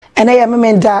ene ya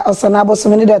memenda osana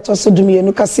bosomene de to so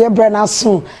dumienu kase ebre na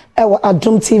so ewo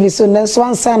Adom TV so nenso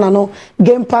ansa na no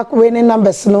game park winning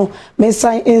numbers no me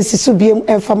sign insisu biem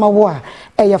emfama wo a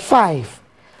eye 5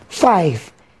 5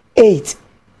 8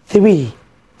 3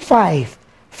 5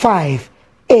 5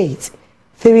 8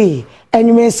 3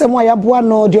 enyume nsem a yaboa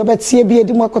no de obetie bi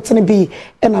edi mu akotene bi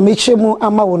na mechemu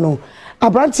ama wo no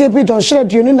Abrantie bi don share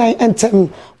duonu nan entem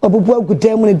obubu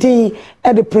agudam ne din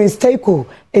e de Prince Taiko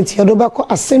enti yodobako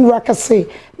asenra kase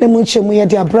ne munchemu ye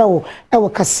de abrawo e wo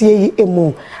kase yi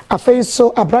emu afei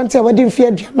so abrantie wadi mfie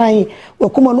aduanan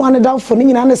wakuma no anedamfo ne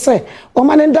nyina ne se o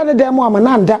ma ne nda ne dem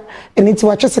amananda enti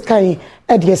wachese kan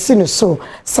e de asi no so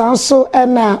sanso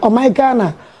na o my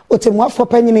Ghana otemu afọ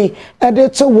panyini ede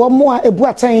to wo mo a ebu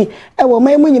atan e wo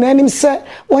man mu nyina nim se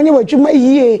wonye wadwuma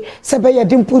yie se be ye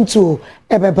dimpuntu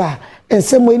ebeba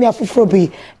ensemo ni afoforo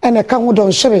bi ene ka ho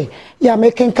don hwere ya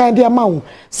mekenkan de amawo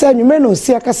se anwume no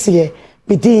si akase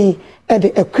bidin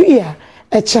ede akuya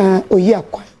echa oyi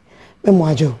akwan memo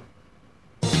ajo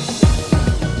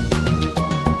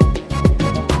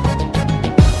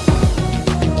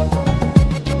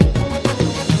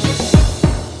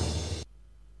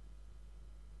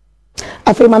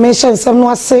affirmation some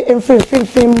no say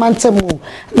enfin mantemu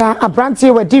na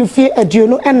abrantie wadi mfie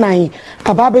aduonu enan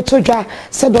ababe todwa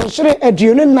se don hwere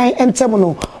aduonu nan entemu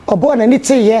no obo na ni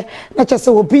teye na chese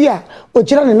obi a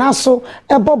ogira ne naso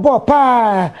ebobo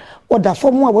pa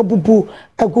odafo mu a wabubu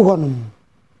agu honum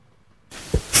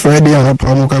Friday ana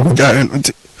pamuka kujare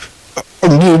nti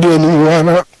ondi ni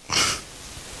wana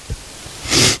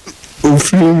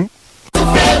ofim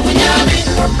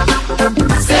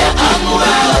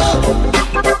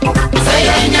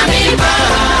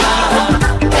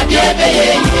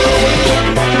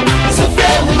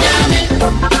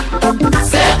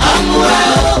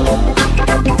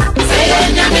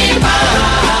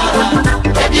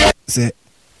se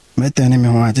metane me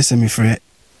ho ate se me frɛ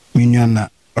me nuana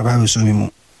baba we so me mu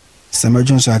se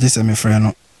majon so ate se me frɛ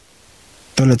no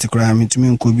toilet kra me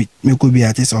tumi nkobi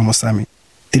ate se omo same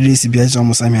three bi ate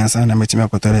omo same ansa na metumi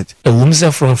akɔ toilet ewum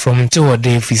se from te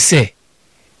wode fi se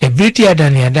ebriti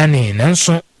adane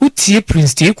nanso utie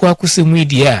Prince Taiko akosemu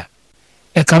idi a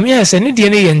ekamia se ne de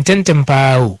ne ye ntentem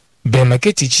paa o be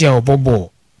maketi chi a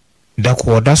obobo da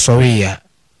ko da sori ya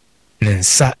ne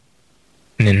nsa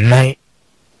ne nan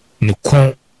ne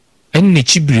kon enne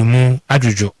chibirimu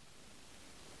adwojo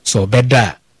so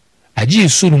beda agi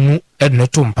esuru mu edno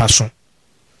to mpaso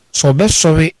so be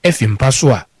sori efi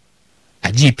mpaso a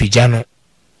agi pijano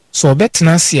so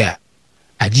betena se a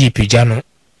agi pijano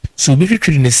so be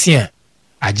twitwiri ne se a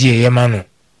agi eyema no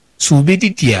so be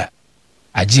didi a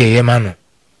agi eyema no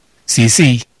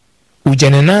sisi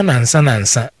ujane na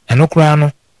nansa enokra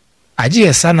no agi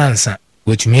esa nansa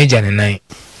wetumi ejane nan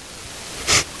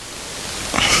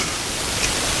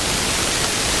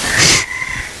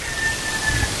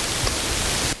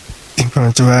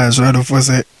Pantua so do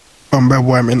force omba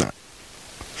boa me na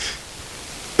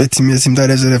etimi esim that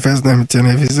is the first time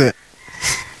televise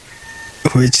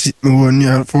which me won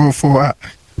you for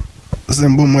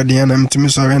sembo modiana mtimi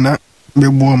so na be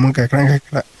boa mo kakra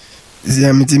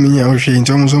zia mtimi ya ohwe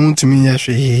ntom so mtimi ya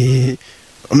hwe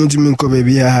mtimi nko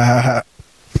baby ya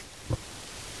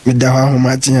me da ho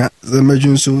matia ze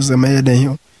majun so ze maye den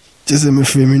yo tese me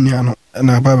femi nuano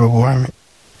na baba boa me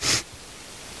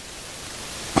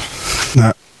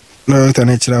na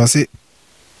tane chira wasi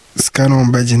scan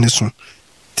on baji nesu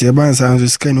ti ban san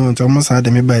scan on to mo sa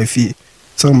de me ba fi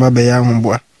so mba be ya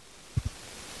homboa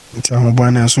ti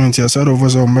homboa na so ti so do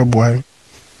so mba boa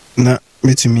na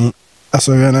metumi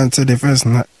aso ya na the first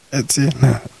na eti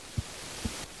na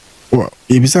wa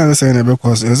ibisa na say na be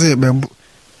cause e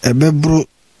be bro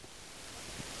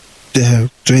the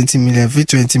 20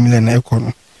 million na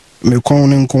ekono me kon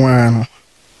ne nko ano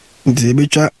ndi be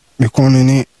twa me kon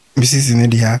ne misisi ne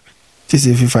dia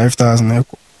tisi 5,000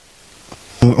 eko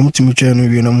omutimi twa no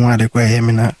wi no mo ade kwa he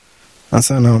me na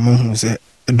ansa na mo hu se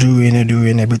duwe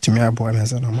ne betumi aboa me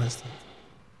ansa na mo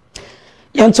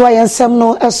yanto ayensem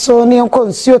no eso ne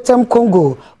nkonsuo tem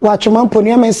Congo wa twoma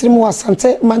mponu amensirimu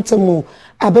wasante mantemu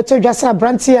abeto dwasa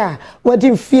abrantie a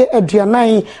wadi mfie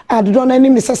aduanan adodo na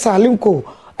nim se salinko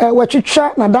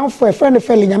watwitwa na danfo e friend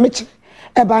feli nyameche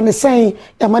eba ne sen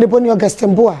yamade boni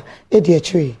Augustemboa edi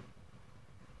achiri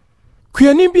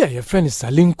Kuyani bi a yefrɛ ne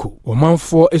Salinko,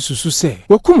 omanfo esusu sɛ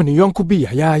wakum ne yonko bi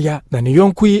yaya na ne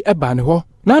yonko yi eba ne hɔ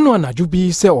Nano anadwo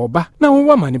bi se oba na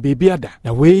wo ma ne bebi ada.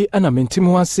 Na wei ana mentim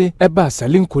ho ase eba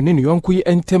Salinko ne yonko yi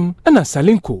entem ana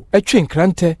Salinko etwe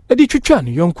nkrante edi twetwa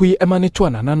ne yonko yi ema ne to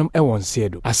anananom ewo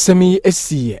nsedo. Asem yi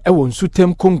esiye ewo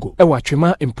nsutem Congo ewo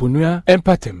atwema emponua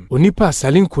empatem. Onipa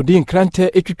Salinko di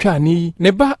nkrante etwetwa ni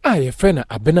ne ba a ye fe na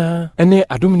abena ene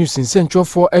adom news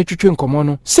nsentwofo etwetwe nkomo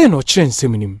no se no kire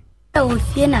nseminim. Ewo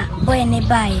fie na boy ne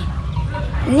bae.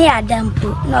 Ni adampu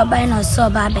no bae no so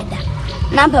ba beda.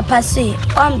 Na papa say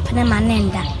ompene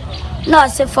manenda. No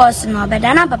say force no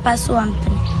beda na papa so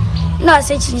ompene. No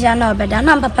say chinja no beda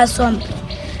na papa so ompene.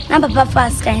 Na papa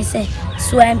fast kan say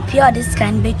so empio this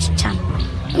kan be chicham.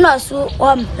 No so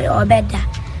ompe obeda.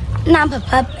 Na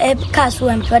papa ka so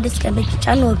empio this kan be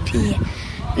chicham no pie.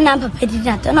 Na papa di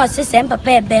na no say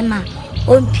papa e be ma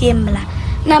ompie mla.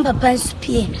 Na papa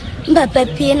spie. Papa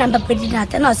pie na papa di na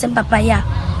no say papa ya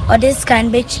or this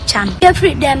kind be chicham.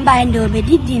 Every them by no be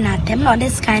di na them no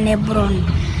this kind e bron.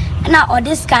 Na or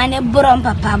this kind e bron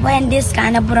papa when this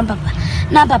kind e bron papa.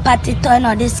 Na papa tito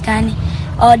no this kind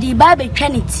or the baby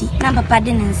trinity na papa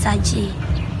di nsaje.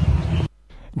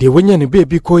 De wenya ne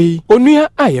baby koi onua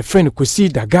a ye friend Kosi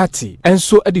Dagati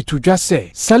enso edi tudwa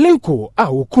se Salinko a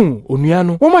okun onua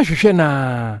no wo ma hwehwe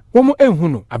na wo mo enhu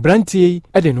no abrantie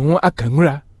ede ne ho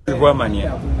akanwura ho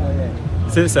mania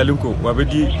se Salinko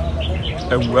wabedi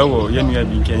awo yenua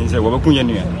bi nken se wabakun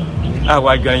yenua a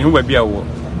wadwan ho ba bi awo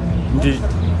ndi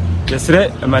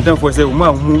yesre madam fo se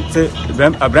wo hu se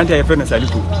abrantie ye friend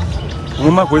Salinko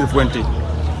wo ma ko fuente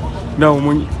na wo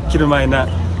mo kirma ina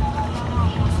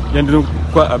yandun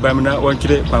kwa abamina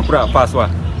wankire kwankura paswa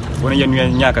woni yenua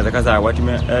nya kaza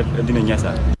watime edine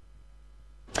nyasa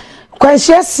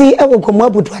kwanhyesi ewo Gomoa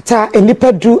Buduatta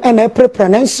enipa du ena prepare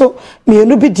nenso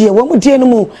mienu bi die wo mu die no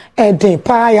mu eden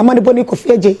pa ya mane boni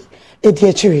kofiaje edi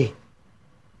akire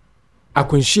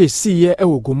akwanhyesi ye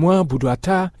ewo Gomoa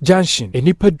Buduatta junction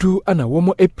enipa du ana wo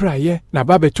mu epraye na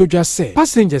ba betodwa se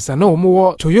passengers ana wo mu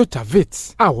wo Toyota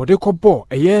Vitz a wo de kobo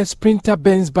eye Sprinter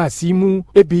Benz bus mu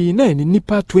ebi na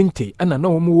nipa 20 ana na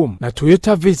wo mu wom na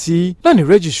Toyota Vitz na ne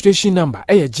registration number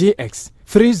eye GX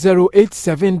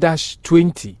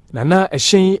 3087-20 nana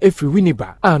ehyen efri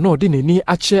Winiba a na odi nani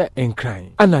ache enkran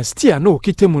ana stia na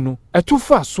okitemu no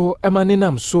etufa so emane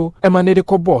nam so emane de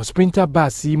kobo Sprinter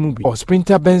bus mu bi or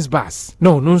Sprinter Benz bus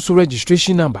no nso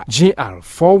registration number GR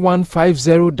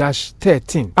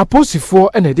 4150-13 aposifo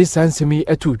ene de sansemi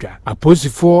etudwa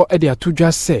aposifo e de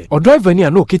atudwa se o driver ni a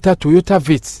na okita Toyota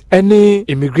Vitz ene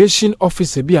immigration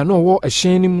officer bi a na wo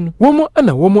ehyen nim womo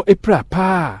ana womo epra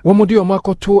pa womo de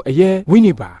omakoto eye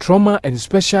Winiba Trauma and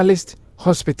Specialist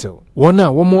Hospital.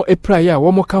 Wona womo epraya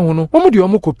womo ka hono womo de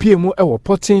womo kopie mu ewo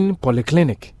Porting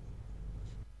Polyclinic.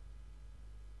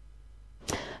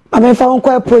 Amefa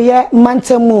wonko epoye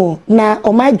mantemu na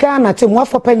oh my Ghana temu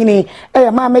afọ panyini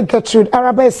ma me Gertrude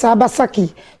Araba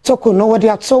Sabasaki toko no wodi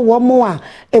ato womo a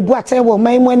ebu ate wo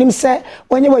maimu anim se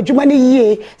wonye wadwuma ne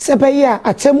yie se be ya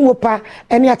atemu opa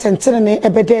ene atentene ne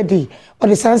ebededi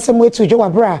odi sansem wetu jo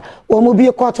wabra womo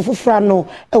bi court fofra no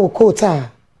ewo kota.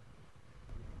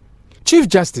 Chief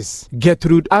Justice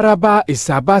Gertrude Araba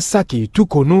Sabasaki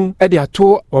tukonu ede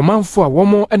ato omanfo a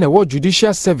womo ene wo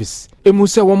judicial service emu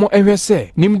se womo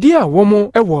ehwese nimdi a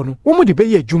womo ewo no womo de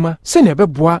beye adwuma se ne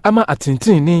beboa ama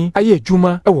atentene aye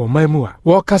adwuma ewo mamu a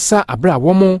wo kasa abra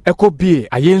womo ekobie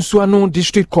ayensu ano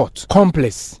district court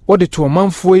complex wo de to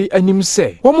omanfo yi anim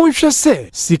se womo hwe se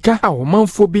sika a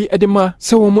omanfo bi edema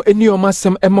se womo eni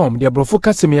omasem emom de abrofo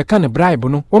kasem ye ka ne bribe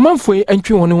no omanfo yi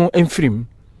antwe won ho emfirim.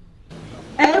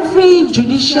 Every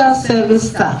judicial service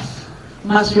staff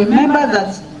must remember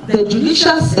that the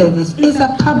judicial service is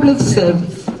a public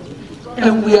service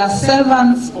and we are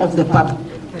servants of the public.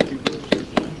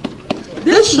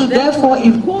 This should therefore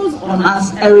impose on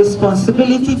us a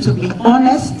responsibility to be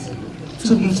honest,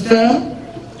 to be fair,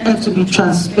 and to be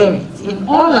transparent in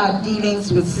all our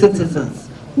dealings with citizens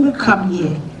who come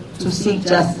here to seek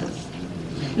justice.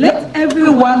 Let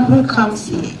everyone who comes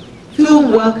here feel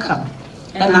welcome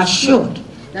and assured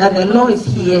that the law is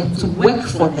here to work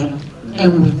for them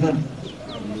and with them.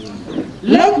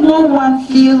 Let no one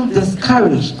feel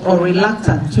discouraged or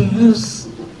reluctant to use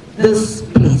this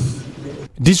place.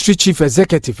 District Chief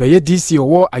Executive DC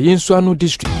Owo Ayensuanu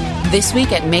District. This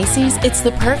week at Macy's, it's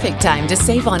the perfect time to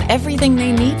save on everything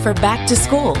they need for back to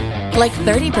school. Like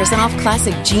 30% off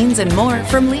classic jeans and more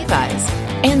from Levi's.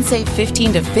 And save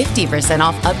 15 to 50%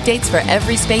 off updates for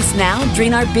every space now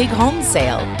during our big home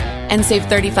sale. And save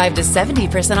 35 to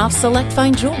 70% off select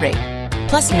fine jewelry.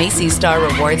 Plus, Macy's Star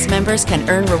Rewards members can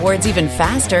earn rewards even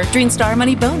faster during Star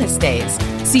Money bonus days.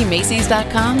 See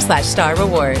Macy's.com/Star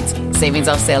Rewards. Savings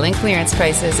off sale and clearance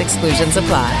prices. Exclusions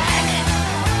apply.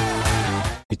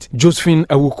 Josephine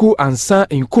Awuku Ansa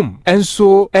Inkum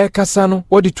enso kasa no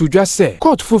wodi tudwa se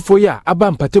court fofo ya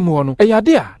aba mpatemu ho no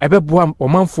eyade a ebeboa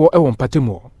omanfo ewo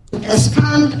mpatemu ho.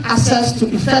 Expand access to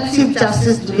effective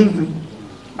justice delivery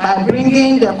by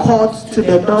bringing the court to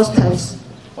the doorsteps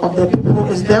of the people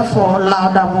is therefore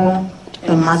laudable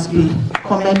and must be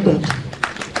commended.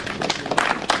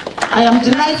 I am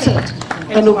delighted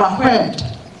and overwhelmed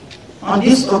on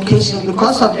this occasion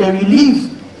because of the relief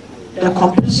the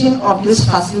completion of this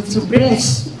facility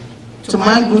brings to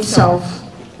my good self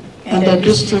and the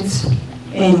district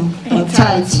in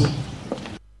entirety.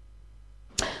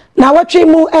 Now what we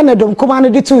move and the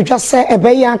command to just say a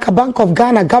Bayanka Bank of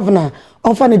Ghana governor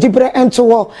on fan Dibre ento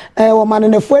wo man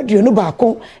na fuadu no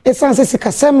baako esanse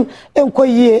sikasem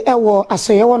enkoyie ewo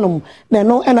asoyewonum na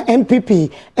no na NPP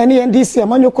ene NDC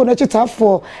amanyoko na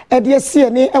chitafo ede sie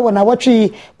ne ewo na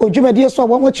watwi odwumade so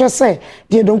wo mo kyerese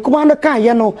de dom command kan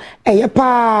ye no eye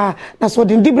pa na so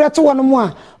de Dibre to wonum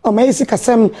a o mai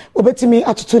sikasem obetimi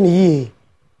atoto ne yie.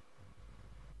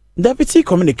 Deputy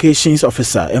Communications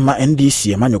Officer Emma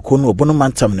NDC Emanyoko no obono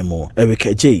mantam ne mo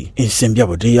Eric J insembia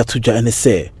bode ya toja ene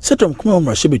se setom kuma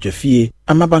omrahye bedwafie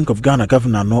ama Bank of Ghana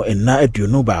governor no enna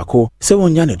aduonu baako se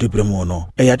wonya ne Dibre mu no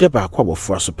eyade baako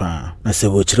abofo asopa na se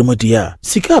wo kiremodi a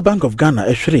sika Bank of Ghana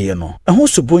ehwereye no eho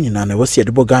subo nyina na wasi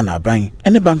adebo Ghana aban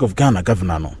ene Bank of Ghana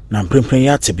governor no na mprempren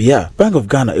ya tebia Bank of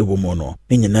Ghana ewo mu no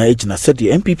ne nyina ejina se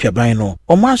de MPP aban no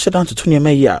omo ahyedan toto ne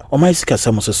mai a omo sika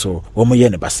samososo omo ye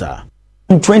ne basa.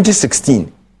 In 2016,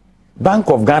 Bank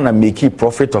of Ghana make a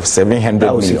profit of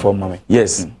 700 million.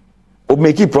 Yes.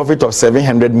 Make a profit of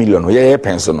 700 million. Yeah,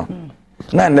 pension.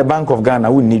 Now in the Bank of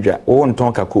Ghana, we need on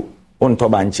ton kako, on to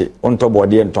banche, on to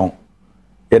body and ton.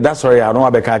 Yeah, that's why I don't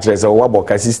have a catch as a wabo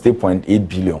 60.8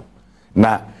 billion.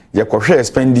 Now, your corporate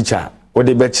expenditure, what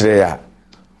the better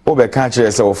over catch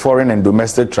as a foreign and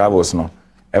domestic travels, no,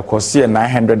 a cost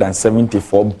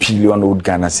 974 billion old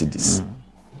Ghana cedis.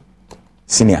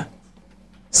 Senior.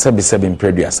 77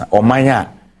 preduasa omanya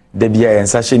de bia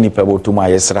ensache ni pebo to ma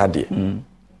yesrade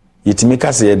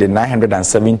yitimika say the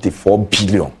 974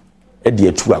 billion e de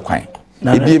atu akwan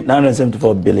ebi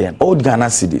 974 billion old Ghana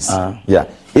cedis yeah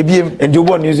ebi and you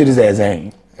what new cedis are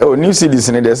saying oh new cedis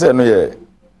ne dey say no ye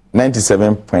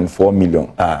 97.4 million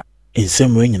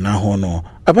insemwe nyina ho no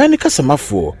abani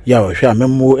kasamafo ya ohwe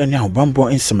amemmo ene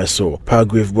ahobambo insemeso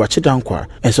paragraph buachidankwa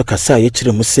enso kasa ye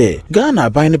kire mu se Ghana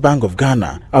abani Bank of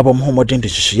Ghana abom homodin de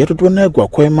hihye dodo na agwa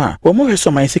kwema wo mo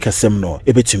hweso man sikasem no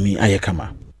ebetumi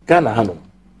ayekama Ghana hano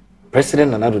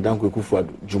president Nana Dankwa Kufuado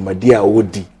jumadi a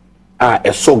odi a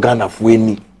eso Ghana fo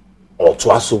eni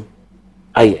otoaso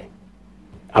aye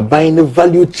abani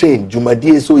value chain jumadi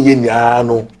eso ye ni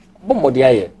ano bomodi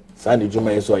aye sa de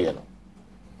juma eso aye no.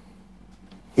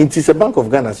 It is a Bank of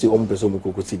Ghana see on person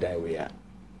who see that way.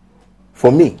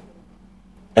 For me,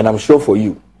 and I'm sure for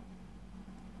you,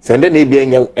 send an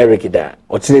ABN Eric there,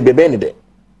 or Tine Benede,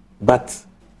 but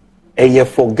a year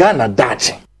for Ghana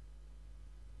that.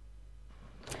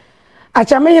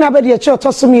 Achameni na bedi echo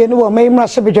tosumi enu wo meimra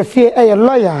shebedwafie a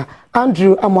lawyer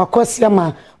Andrew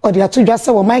Amwakosiama or the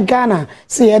atujase wo my Ghana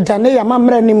se ye dane ya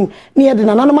mamranim ne ye de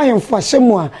nananom ahemfo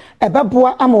ahyemu a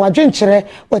ebeboa ama wadwenkyere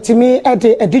watimi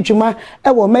ede adidwuma e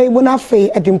wo maimu na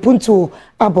afei edimpuntu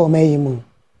abo maimu.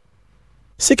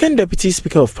 Second Deputy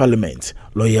Speaker of Parliament,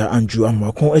 Lawyer Andrew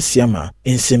Amwakon Asiama,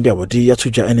 insembia wodi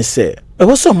yatoja ene se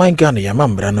ewo so my Ghana ya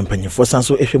mamra no mpanyefo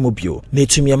sanso ehwemu bio na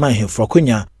etumi ama ahemfo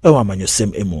akonya ewo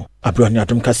amanyosem emu abrani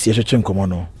adom kase ehwetwe nkomo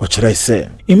no okyerɛ se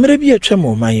imre bi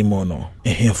atwam manyimu no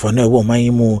ehemfo na ewo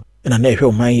manyimu na na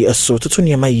ehwe manyi eso toto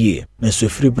ne mayi na so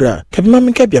fribra kabima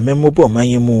menka bia memmo bo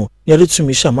manyimu ya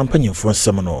letumi sha mampanyefo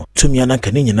nsem no tumi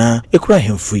anaka ne nyina ekura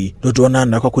ahemfui dodo na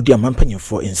na kwakodi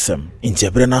amampanyefo nsem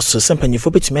intiabre na so sempanyefo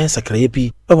betumi nsakra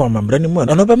bi ewo mamra ne mu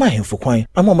na no be ma ahemfo kwan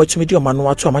ama matumi di omano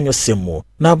ato amanyosem mu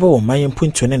na abo manyi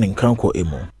mpuntu ne nkanko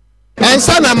emu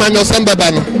ansa na amanyosem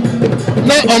baba no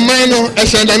na oman no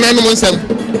ehwenda nanom nsem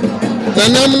na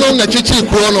nam no na chichi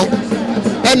kuo no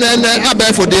ene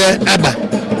abafo de aba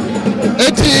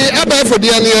eti abafo de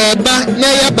ne ba na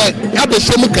yaba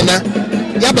shemu kana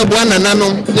yaba bo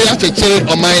nanom ne ya chechire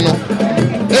oman no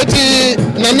eti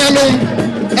nanom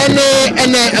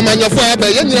ene amanyofo aba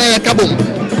yenyina ya kabom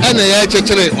ene ya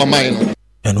chechire oman no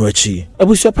Enwachi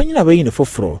abusuapanyin abayi ne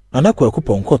foforo anakwa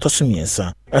akuponko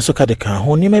tosumiensa aso kade kan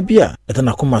ho niema bia eda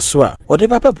nakoma so a ode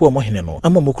bababu mo hene no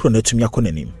ama mokro na atumi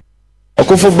akonanim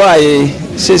akofo baaye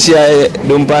sesia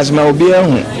dompas ma obi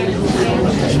ahu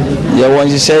ya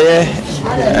wonji seye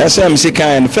asem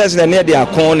sikan first na ne dia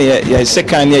akon ne ya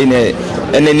second ne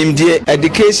enanimdie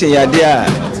education ya dia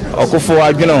akofo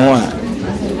adwene ho a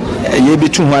ye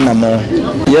bitu ho anamo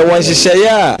ye won hyehyɛ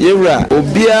ya yewura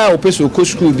obia opeso ko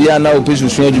school bia na opeso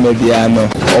so adwuma bia no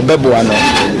obeboa no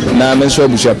na me so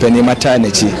abusua pani mata na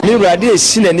chi me wurade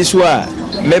esi na ni so a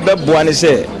me beboa ne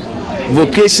sɛ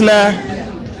vocational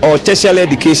or tertiary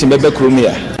education bebe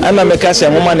kromia ana meka se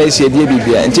nwoma na esi edie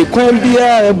bibia nti kwan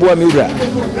bia eboa me wura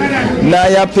na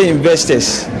ya pay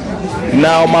investors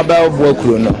na o maba oboa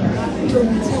kro no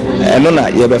eno na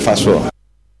ye be fa so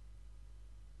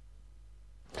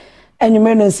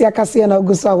enyume no nsi akase na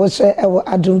oguso a wo hwe ewo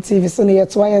Adum TV so ne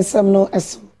yeto ayensem no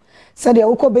eso said ya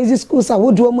woko basic schools a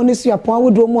woduo mu ne suapon a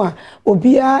woduo mu a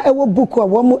obia ewo book a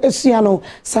wo mu esua no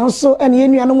sanso ene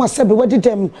yenua no wasebe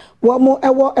wadidem wo mu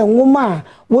ewo enwoma a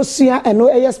wo sua eno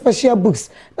eye special books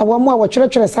na wo mu a wo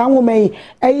kyerɛkyerɛ saa nwoma yi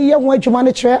eye ho adwuma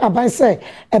ne kyerɛ aban sɛ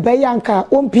ebe yanka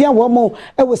ompia wo mu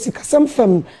ewo sikasem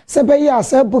fam sebe ya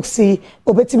sa books yi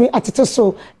obetimi atete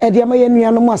so ede ama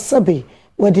yenua no mu asebe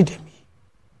wadidem.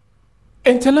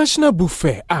 International Book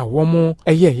Fair a womo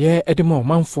eyeye edema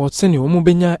omanfo sene womo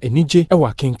benya enije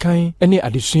ewa kenkan ene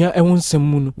adesua ewo nsem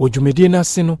mu no wodwumedie na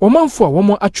se no omanfo a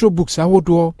womo atro books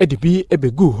awodo edebi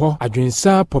ebegu ho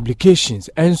adwensa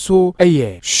publications enso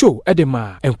eye show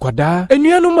edema enkwada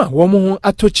enuanom a womo ho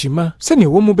atochima sene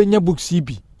womo benya books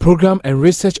ibi Program and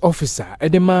Research Officer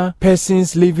Edema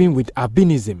Persons Living with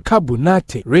Albinism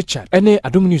Kabunate Richard ene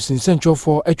Adum News Central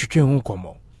for etwetwe ho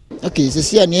komo. Okay, so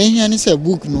see an ehia say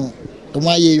book no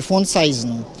my phone size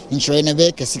no insure na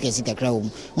be kesi kakra wo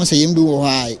won say yemdu wo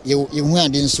ha ye hu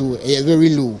ade nso e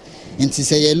very low nti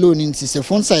say ye low nti say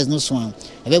phone size no so an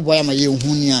e be boya ma ye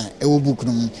hu ni a e wo book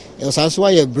no e so so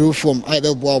ye bro form a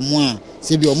be boya mo a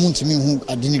say bi o mu ntimi hu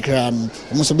ade ni kra no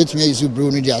mo so betumi use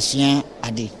bro no di asua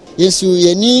ade yesu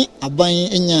ye ni aban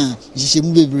enya hihye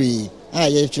mu bebre a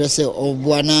ye kire say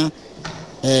oboa na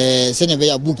say na be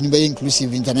ya book ni be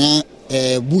inclusive internet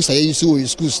books a ye use wo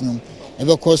schools no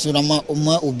ebe course na ma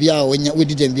obia onya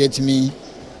wedi dem bi atimi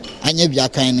anya bia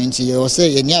kan no nti ye say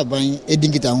ye ni aban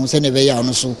edingita ho se na be ya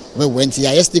no so we went ya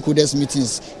stakeholders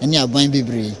meetings eni aban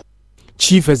bebre.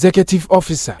 Chief Executive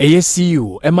Officer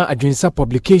ASCU Emma Adwensa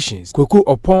Publications Kweku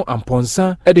Opon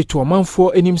Amponsa editor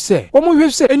omanfo enim se omo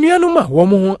hwe se enuanom a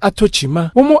womo ho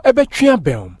atochima womo ebetwea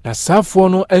bem na saafo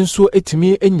no enso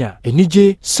etimi enya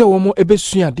enije se womo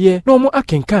ebesua de na womo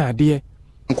akenkan ade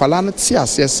nkwala no ti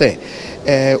ase se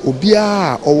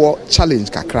obia owo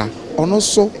challenge kakra ono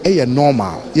so eye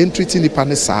normal ye treat nipa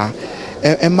ne saa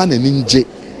emma na ninje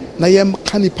na ye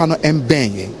kanipa no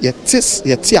emben ye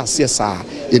ti ase saa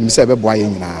eni se be boa ye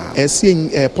nyina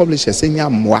ese publishers enya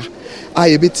moa a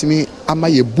ye betimi ama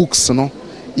ye books no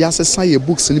ya sesa ye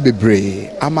books ni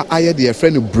bebre ama aye de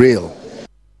friend braille.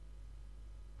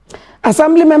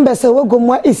 Assembly members ewo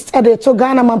Gomoa East ede to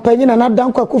Ghana mampanyi na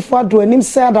Dankwa Akufo-Addo anim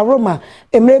sɛ Adaroma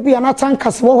emre bi anatan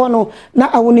kase wo ho no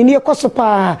na awonini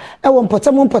ekosopa ewo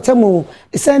mpotemu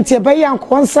senti ebeyi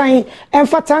ankonsan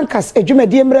emfa tankas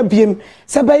adwumadi emra biem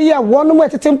sɛ beyi a wonum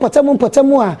etete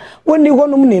mpotemu a woni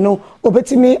honum ni no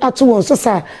obetimi ato won so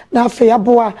sa na afa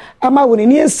aboa ama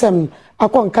awonini ensem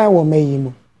akonkan wo mayi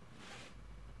mu.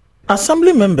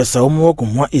 Assembly members a womo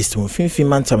Gomoa East mo finfin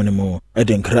mantam ne mo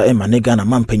edenkra emanega na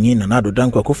mampanyin na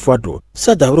Dankwa Akufo-Addo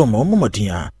Adaroma womo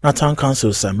modin na town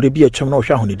council samre bi atwam na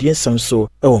ohwa honedi ensam so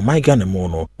ewo Ghana mo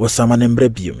no wosama ne mra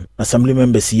biem. Assembly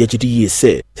members ye gidi ye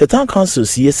se town council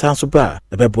sie sanso ba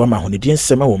ebeboa ma honedi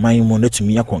ensam ewo man mo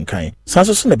natumi akonkan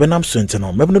sanso so ne benam so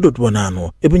nteno mebno dodo na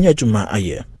no ebunya adwuma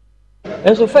aye.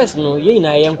 Enso first no ye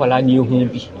ina ye nkwala ne hu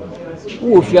bi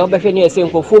wo fia obehwe ne ese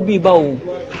nkofo bi ba o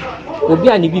obi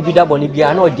ani bibi da boni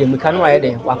bia na odem ka no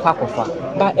ayede wakwa kofa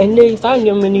ba enne sa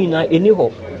nyemani na eni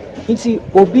ho nti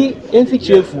obi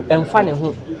enfichirefu emfa ne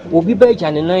ho obi ba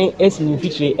gya ne nan esi ne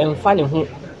fichire emfa ne ho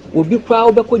obi kwa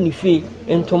obekọ ni fie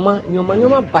entoma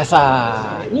nyoma basa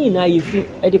ni na yefi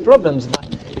e the problems ba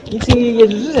nti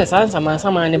yezu se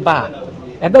sama ne ba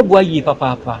ebeboa yi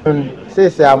papa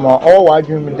say am all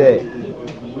wadwum there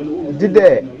did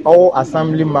there all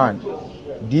assemblyman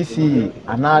DC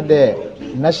another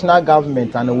national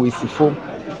government and we sifo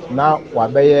na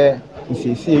wabeye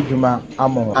nsisi edwuma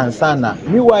amo ansana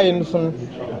miwaye nso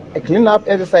clean up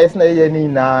exercise na ye ni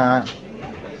na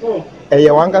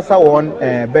eye wankasa won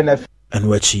benefit and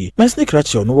wachi mesni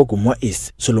krachi no Gomoa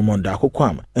East Solomon da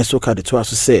akokwam enso ka de to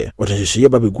aso se odehye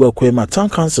ba begu akwema town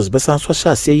councils besan so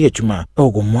sha ase ye edwuma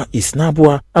Gomoa East na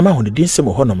aboa ama honedi nsem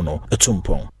honom no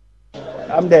etumpon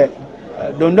am there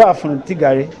dondo afun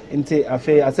tigari nti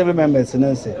afi assembly members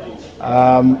no say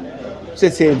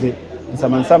say the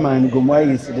Samansama and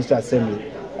Gomoa East District Assembly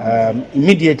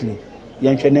immediately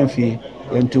yanchene fi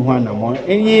yantu hwana mo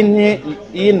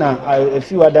ina a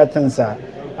few other things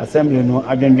assembly no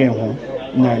adwendwen ho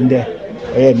na nde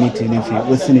meeting if you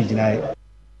was in the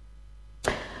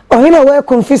Ohina we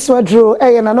confess wadro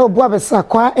na na obu abesa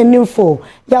kwa enimfo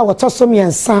ya wotosom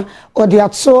yensa ode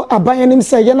ato abanyanim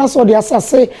se ye na so ode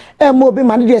asase mo obi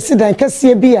mane de asidan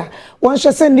kase bia won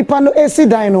hwese nipa no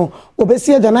asidan no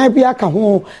obesi ajanan bia aka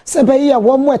ho se be ya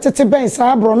wo mo etete ben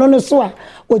sa abro no so a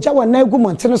oja wona agu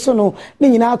montene so no ni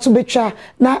nyina ato betwa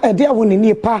na ede a woni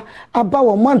nipa aba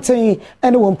wo monten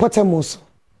ene wo mpotamo so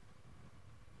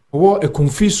wo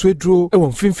confess wadro wo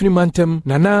mfimfini mantem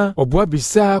nana obo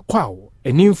abisa kwawo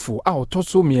enimfo a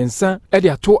otoso miensa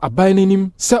ede ato aban nanim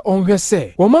se onhwe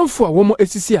se womanfo a womo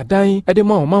esisi adan ede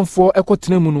ma womanfo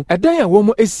ekotena mu no edan a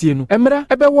womo esie no emra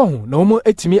ebe wo ho na womo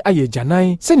etimi aye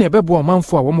janan se ne ebebo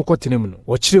womanfo a womo kotena mu no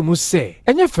wo kire mu se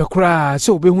enye fekura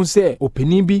se obehu se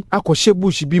openi bi akohye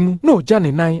bush bi mu na oja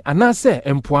ne nan anase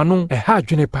empoano ha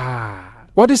adwene pa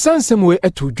wode sansem we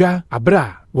etudwa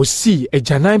abra wosi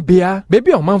ejanan bia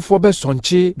bebi a womanfo be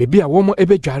sonche bebi a womo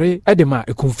ebedware ede ma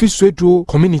ekonfisuedo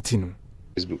community no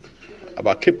Facebook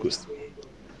about Cape Coast.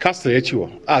 Castle Echiwo,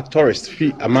 tourist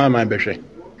fee a man behwe.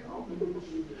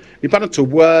 The partner to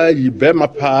boy you be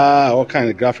mapa all kind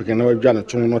of graphic and no Jan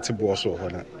to not to boss or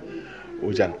na.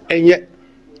 Ojan. And yet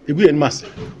it be en mass. E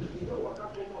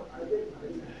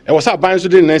was buying so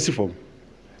dey nice form.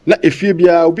 Na if you be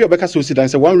obi obeka so sit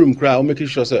and say one room crowd making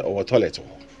sure say our toilet.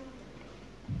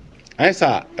 I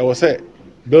say I was say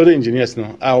building engineers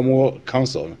no our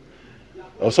council.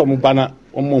 Also mo bana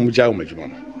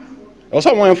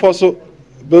also more enforce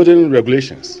building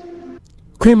regulations.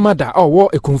 Queen Mother wo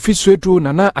ekonfisuedo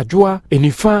nana adwoa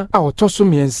enifa a otoso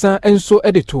miensa enso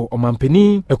edito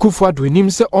omampeni ekufu adonim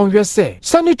se onhwe se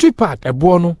sanitary pad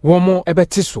ebo no womo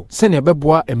ebete so se ne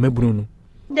ebeboa emabunu no.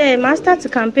 The master to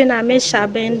campaign I made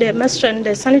shaben the master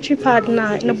the sanitary pad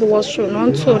na in the was show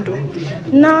non todo.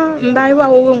 Na mbaiwa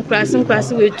wo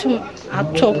nkrasi we tum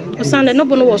ato. Osande no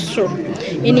bono was show.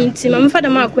 In intima mfa da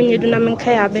ma akonye du na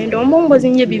menka ya ben do mo mbozi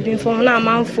nye bibin fo na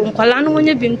amanfo nkwala no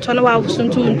wonye bimto na wa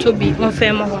wusuntum ntobi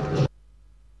mfa mo ho.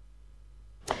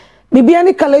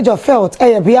 Bibiani College of Health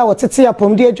bia wotete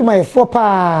apom de adwuma yefo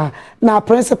pa na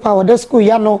principal of the school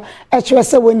ya no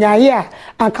ehwese wonyaye a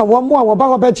anka wo mo a wo ba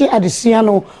wo beje adesua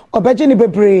no obeje ni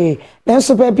bebre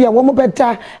nenso ba bia wo mo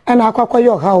beda na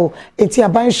akwakoyo hawo enti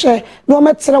abanhwe no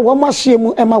metere wo mo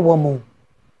ahyiemu ema wo mo.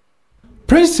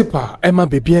 Principal Emma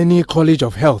Bibiani College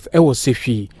of Health was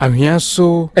Sefi. Amia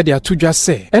so ede atudwa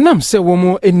se. Enam se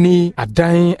womo eni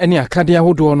adan eni akade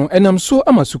ahodo no enam so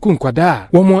ama suku nkwada.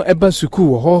 Womo eba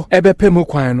suku wo ho ebe pemu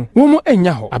kwan no. Womo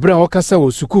enya ho. Abra okasa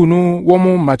wo suku no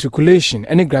womo matriculation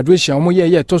eni graduation womo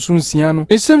ye toso nsia no.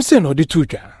 Esem se no de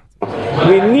tudwa.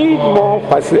 We need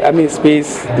more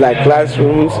space like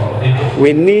classrooms.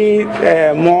 We need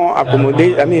more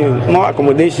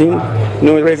accommodation,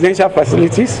 residential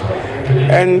facilities.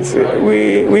 And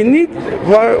we need,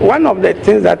 one of the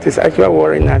things that is actually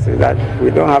worrying us is that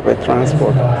we don't have a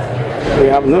transport. We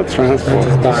have no transport.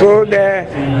 So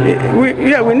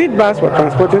we need bus for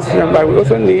transporting system, but we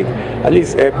also need at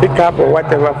least a pickup or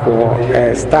whatever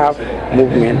for staff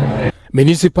movement.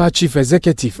 Municipal Chief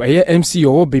Executive MC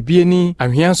Owo Bibiani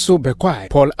Ahwiaso Bekwai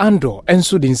Paul Ando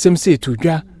enso din semse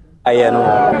tudwa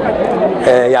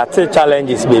ya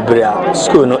challenges bebre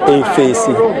school no face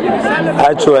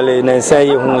actually na say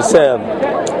hu say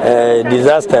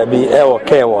disaster bi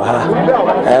okay wo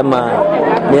ha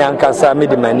ma me ankasa me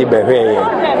de mani behwe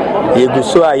ye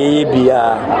guso aye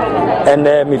bia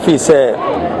and me feel say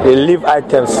relief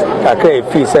items akra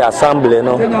feel say assembly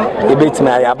no e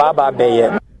betima ya baba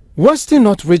beye. Western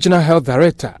North Regional Health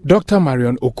Director Dr.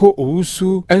 Marion Oko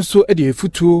Owusu enso ede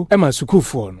efutuo ema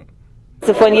sukufo no.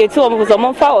 So for year 2 omo so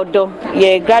mo fa odo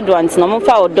ye graduates no mo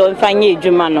fa odo mfanye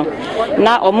edwuma no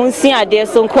na omo nsi ade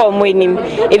so nko omo enim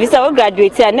e bi sa o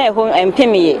graduate na e ho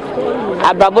empeme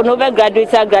abrabo no be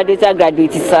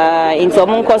graduate sa into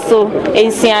omo nko so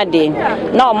ensi ade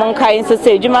na omo nka enso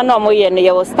se edwuma na omo ye no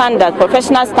ye standard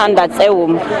professional standards e wo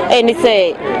eni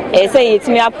say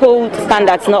yetimi uphold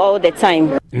standards no all the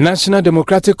time. National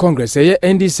Democratic Congress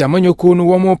NDC amanyoko no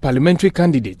womo parliamentary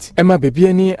candidate Emma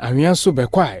Bibiani Ahwiaso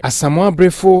Bekwai Asamoah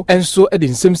Brefo enso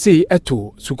edinsem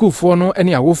eto sukufo no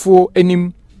ene awofo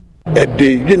enim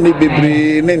ede yene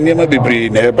bebre ne niema bebre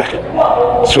na eba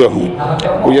so hu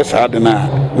wo yes ade na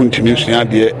untimi sua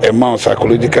de ema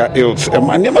psychological ills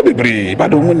ema niema bebre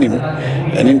bado munim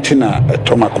ene ntina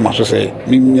toma koma so say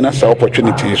nyina sa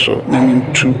opportunity so na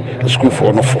mintu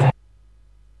sukufo no fo.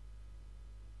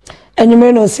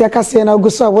 Enyume no si akase na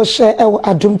oguso a wo hye e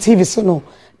Adom TV so no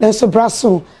nenso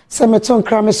braso se meton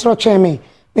kra mesro tweme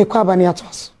me kwa bani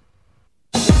atos.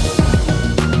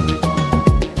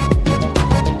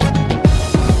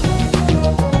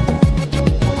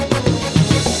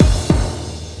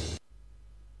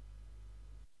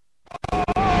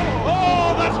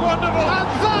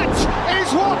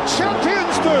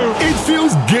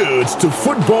 to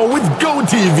football with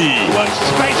GoTV.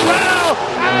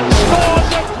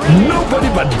 Nobody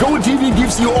but GoTV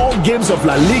gives you all games of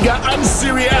La Liga and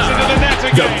Serie A,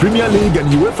 the Premier League and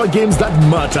UEFA games that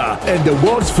matter, and the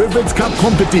world's favorite cup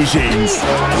competitions.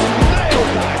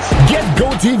 Get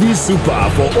GoTV Super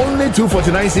for only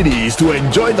 249 cedis to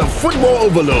enjoy the football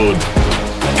overload.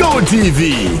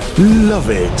 GoTV, love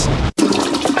it.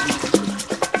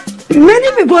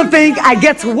 Many people think I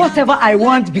get whatever I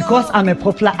want because I'm a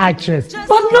popular actress.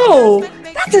 But no,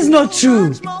 that is not true.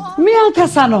 Me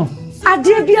Casano,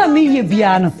 Adebia me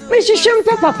yebiano, me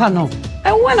shishimpe papano.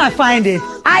 And when I find it,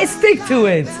 I stick to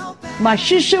it. My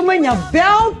shishimenya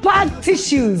Bell Pack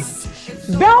tissues.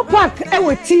 Bell Pack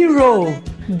ewe tea roll.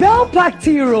 Bell Pack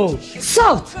tea roll.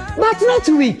 Soft, but not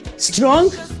weak.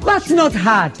 Strong, but not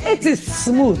hard. It is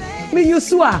smooth. Me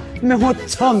yusua, me hot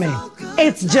tummy.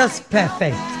 It's just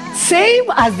perfect. Same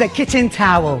as the kitchen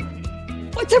towel.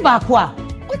 What about what?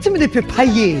 What me the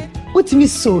papaye? What me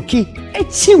soaki?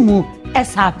 Echimu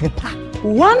esa pepper.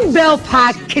 One Bell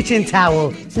Pack kitchen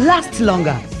towel lasts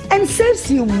longer and saves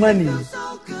you money.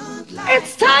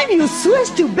 It's time you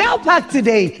switch to Bell Pack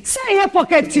today. Say your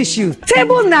pocket tissue,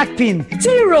 table napkin,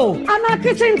 tea roll, and a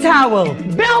kitchen towel.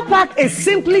 Bell Pack is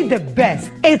simply the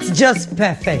best. It's just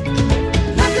perfect.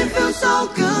 Nothing feels so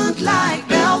good like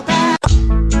Bell Pack.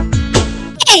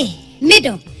 Hey,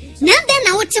 middle. Nanda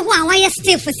na wote ho why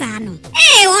stay for sano.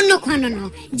 Eh ono kwano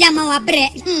no. Jama wa bre.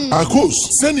 Akos,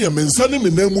 send your mensane me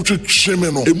na mu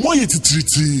twetwe no. E moye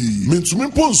titiriti.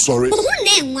 Mentumi pon sorry. Ho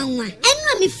na enwanwa.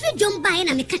 Enu me freedom buy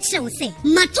na me ka kire wo say.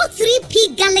 Mato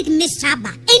 3P garlic mixture ba.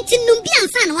 Enti num bi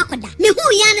ansa na wakoda. Me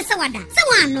hu ya ne se wada. Se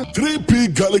wano.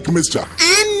 3P garlic mixture.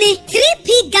 Ani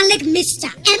 3P garlic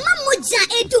mixture. Ema moja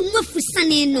edu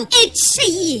mafusane no.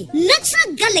 Echi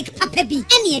natural garlic papa bi.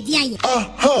 Ene e dia ye.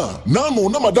 Aha. Na no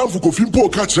na madam Fukofimpo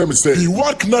catch me say he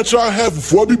work natural health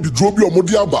for bi bidrobi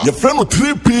omodiaba. Your friend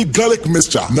 3P garlic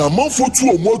mixture. Na manfo tu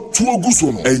omo tu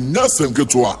oguso no. Enya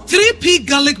semketoa. 3P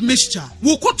garlic mixture.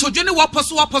 Wo ko tojene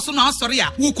waposo na asori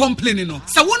a wo complain no.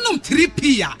 Sa wonum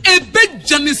 3P a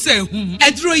ebejane se hum.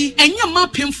 Edro yi enya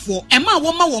mapemfo, ema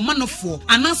woma no fo.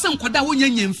 Anansa nkwada wo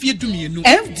nyanya mfie dumienu.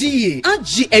 FDA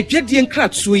agi edwedie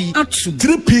nkratso yi atum.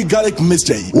 3P garlic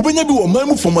mixture. Ubenya bi wo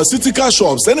mamu pharmaceutical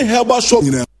shops and herbal shop.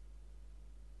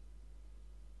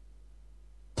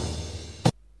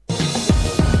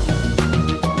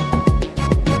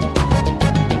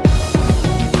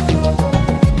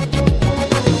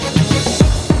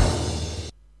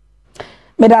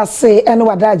 Meda say eno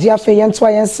wadaji afi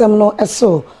yentwa yensem no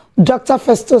eso Dr.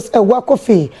 Festus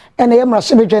Ewakofi ene ye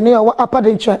mrashibedwane o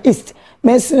Apadentra East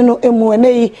mensin no emu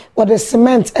ene wo the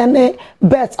cement ene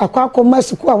bet akwako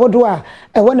masuku awodo a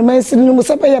ewo ne mensin no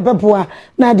musebe ye beboa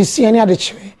na adesuani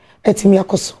adechwe etimi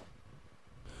akoso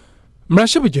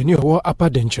Mrashibedwane o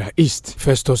Apadentra East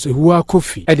Festus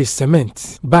Ewakofi ede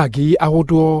cement bagi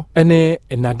awodo ene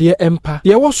enade empa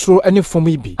ye wosoro ene fom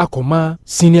ibi akoma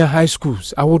senior high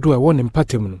schools awodo ewo ne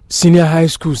mpatem no senior high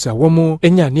schools awomo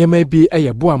enya niema bi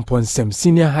eye boamponsem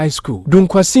senior high school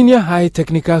dunkwa senior high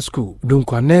technical school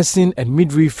dunkwa nursing and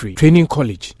midwifery training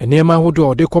college enema awodo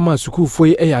ode koma school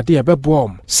foi ade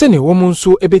ebeboom sene womo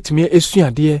nso ebetimi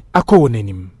esuade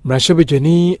akọwonanim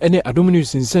Mrashibedwane ene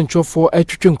adominius nsentwofo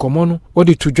atwetwe nkomo no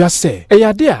wodi tudwa se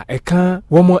eyade a eka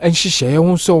womo enhihye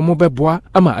ho so womo beboa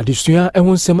ama adesua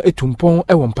ehun sem etumpon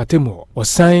ewo mpatemo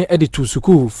osan ede tu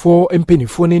school for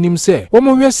empenifo nanim se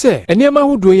womo hwe se enema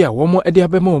hodo yi a womo ede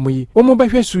abema womo yi womo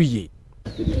behwe so yi.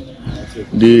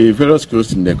 The various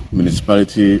schools in the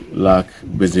municipality lack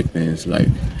basic things like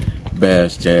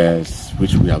beds, chairs,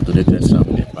 which we have donated some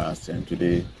in the past, and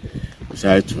today we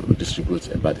decided to distribute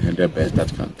about 100 beds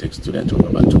that can take students of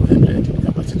about 200 in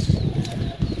capacity.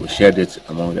 We shared it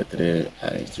among the three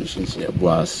institutions here,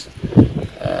 BOAS,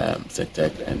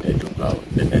 SECTEC, and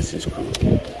the nursing school.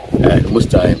 And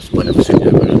most times, when we see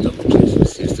the various documentaries, we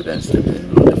see students sleeping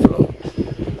on the floor.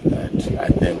 And I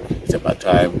think it's about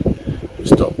time we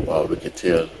stop or we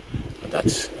curtail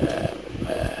that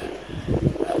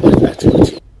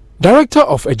activity. Director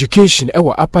of Education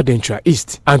ewa Apadentra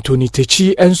East Anthony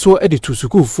Techi enso editu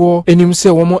school for enim se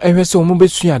womo ehwese womo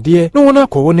besuade no wona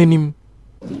akọ wonanim.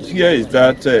 Here is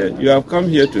that you have come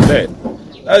here to learn.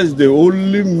 That is the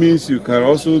only means you can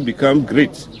also become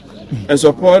great and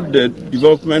support the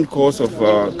development cause of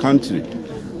our country.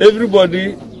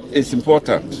 Everybody is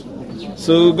important.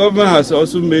 So government has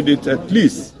also made it at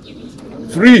least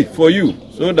free for you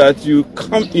so that you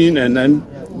come in and then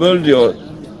build your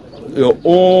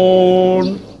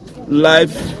own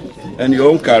life and your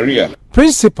own career.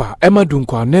 Principal Emma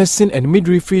Dunkwa Nursing and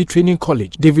Midwifery Training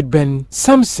College David Ben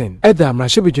Samson Eda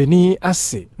Mrashebejeni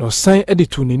ase no sign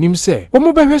editu nenim se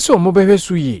omo behwe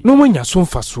so yi no manya so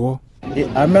mfaso.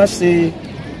 I must say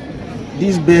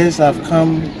these bills have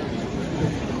come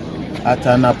at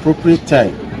an appropriate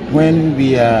time when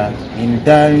we are in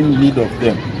dire need of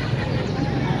them,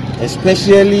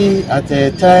 especially at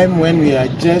a time when we are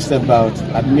just about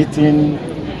admitting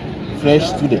fresh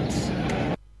students.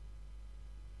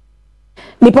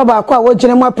 Nipa ba kwa wo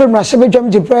jene mo premier shebedwam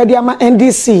jibredi ama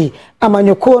NDC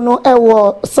amanyoko no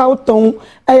ewo Southon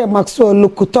eye Maxwell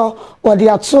Lukuto odi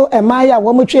ato emaya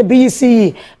wo motwe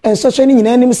BC ensoso ni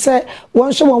nyina nim se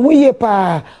won hwe won ye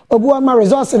pa obu ama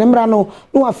resource ne mra no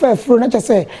no afa afuro na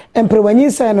chese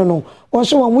emprewanyi se no won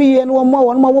hwe won ye no mo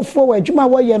won ma wo fo wa adwuma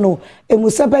wo ye no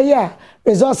emuse be ya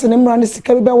resource ne mra ne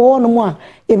sika bi be wo no mo a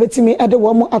ebetimi ade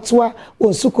wo mo atoa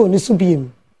won suko ni so biem.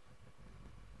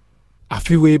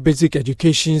 Afiwe Basic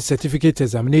Education Certificate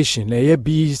Examination na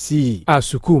BC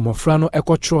asuku mofrano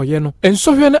ekotro ye no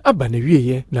ensohwe na aba na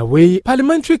wieye na we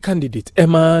parliamentary candidate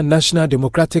Emma National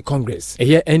Democratic Congress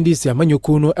NDC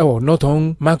amanyoko no ewo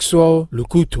Norton Maxwell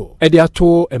Lukuto ede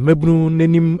ato emabunu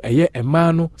nanim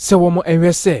Emma no se womo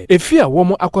enhwese efia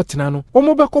womo akotena no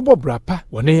womo bekobo brapa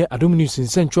wone adomni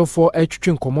sinsentwofo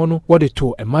etwetwe nkomo no wode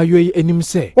to emayoyi enim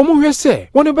se womo hwese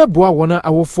wone beboa wona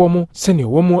awofomo sene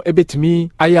womo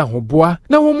ebetimi aya hobo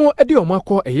na womo edi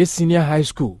omako senior high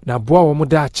school na boa womo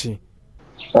dachi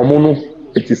omono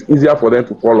it is easier for them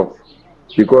to fall off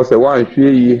because one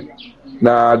hwe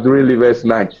na during leavers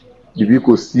night if you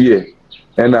could see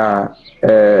and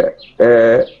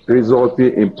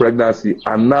resulting in pregnancy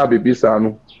and now baby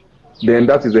sanu, then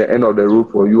that is the end of the road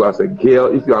for you as a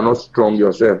girl if you are not strong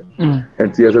yourself.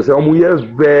 And TSS is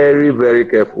very, very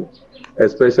careful,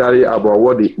 especially about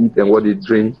what they eat and what they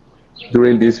drink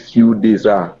during these few days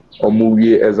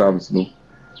movie exams no.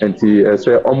 And TSS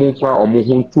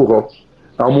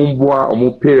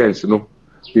parents no,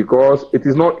 because it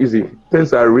is not easy.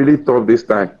 Things are really tough this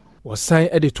time. Wasan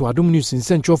editor Adom News in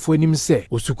Central for enim se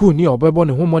osuku ni obebo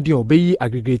ne homode obeyi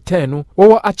aggregate 10 no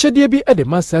wo achede bi ede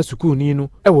masa suku ni no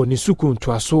ewo ni suku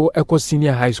ntoaso eko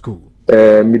senior high school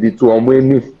midi to omo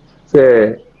eni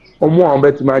se omo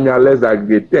ambetima anya less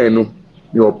aggregate 10 no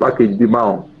your package bi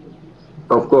ma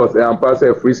of course I am pass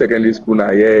a free secondary school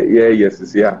na yes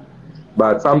is here,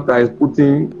 but sometimes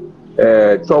putting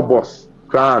chobos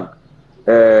crank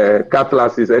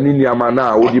cutlasses any niama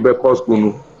na wo di be cost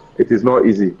school it is not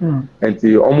easy. And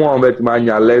the omo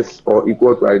ambetima less or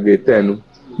equal to aggregate 10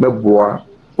 meboa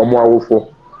omo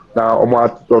awofo na omo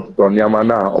atoto niama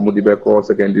na omo di be cost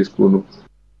secondary school no.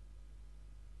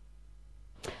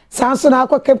 Sansona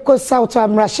akwa Cape Coast South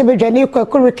amrashebedwani kwa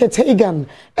cricket igan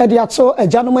ediato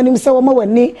ajanomani mse wo ma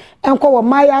wani enko wo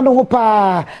maya no ho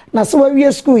pa na se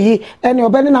wawie school yi ene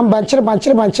obeni na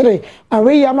banchire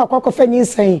anwe ya no akwa kofa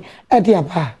nyinsan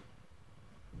ediaba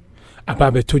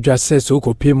ababe toja says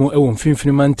okopemu ewo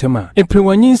mfimfini mantema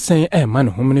emprewanyin sen ma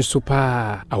no homne so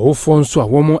pa awofo nso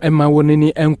awomo ema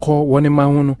wonani enko wone ma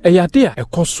ho no eyade a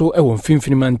ekoso ewo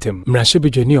mfimfini mantem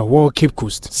mrashebedwani owo Cape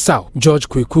Coast South George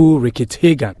Kweku Ricket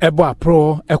Hagan ebo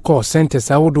apro eko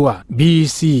centers awodo a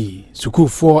BC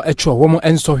sukufo echo womo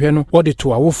ensohwe no wode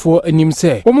to awofo anim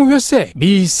se womo hwe se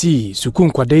BC suku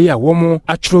nkwade ya womo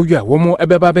atrowi a womo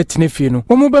ebeba betenefie no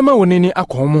womo bema wonani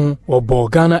akomo obo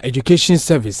Ghana Education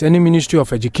Service Ministry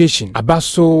of Education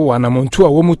abaso wanamontu a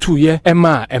womutu ye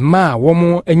ema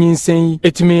womu enyinsen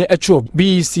etimi echo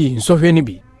BC nsohwe ni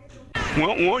bi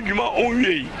wonjuma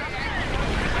onwie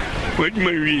wonjuma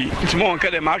wi ntimo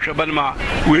ka de ma hweba ma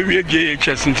wewie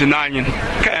GHS ntinanyin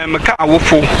ka maka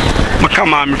awofo maka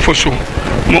ma mefoso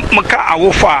maka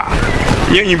awofo a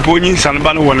nyimpo nyinsan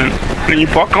ba no wonen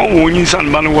nyimpo kan wo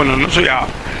nyinsan ba no wonen so ya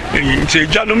nti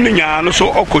janum ni nya no so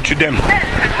okotu dem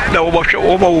da wo bohwe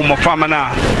wo bo mo fama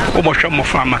na wo bohwe mo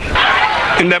fama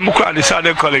in the Mukra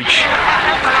decided college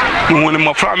when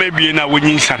mo fama bi na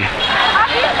wonyinsan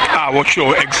watch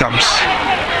your exams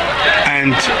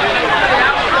and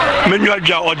menu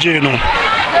aja oje no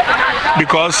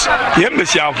because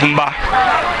yemesi afumba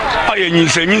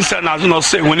nyinsan as no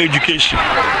say when education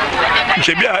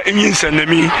chebia nyinsan na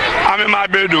mi amema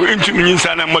bedo into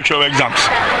nyinsan na mature exams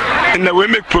and we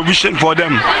make provision for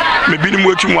them maybe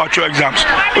the to mature exams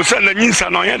o send the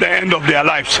nyinsan on the end of their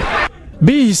lives.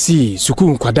 BC suku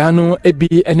nkwadano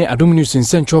ebi ene Adom News in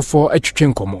Central for atwetwe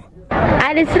nkomo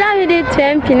adesra we dey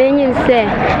tempi nenyin se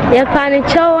ye pa ne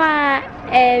chowa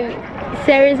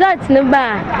say results no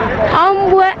ba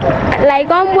like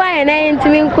and I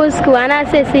into school and I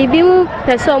say bi mu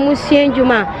person mu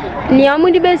sienjuma ni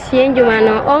amu di be sienjuma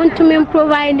no on to me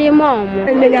provide them all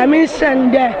and then I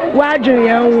mentioned wadru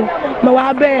yan ma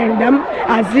wa ben dam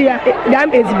azia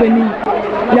dam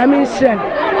ezbeni na mention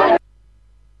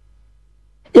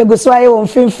Yeguswaye won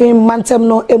finfin mantem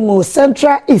no emu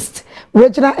Central East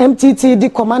Regional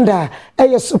MTTD Commander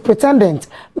Superintendent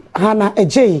Hannah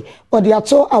Ejay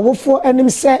odiato awofo anim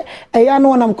se eya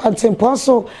no nam kwantempon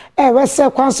so wese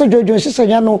kwanso jojo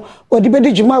hihenya no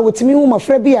odibedi djuma wotimi hu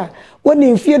mafra bia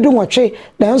woni mfie du nwotwe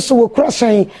na nso wo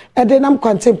krashan ede nam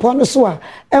kwantempon so a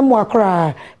emu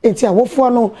akra enti awofo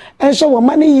no enhye wo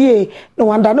mane yie no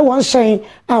wanda no won hyen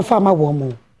amfa ma wo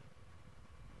mu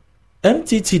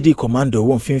MTTD Commando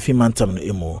won finfin mantam no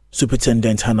emu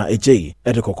Superintendent Hannah Ejay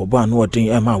ede kokobo anu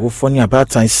odin ema wofo ni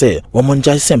abatan se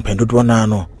womonjai sempendodo na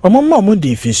ano omomma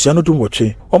omudi finsia no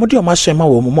dumwotwe omudi omahema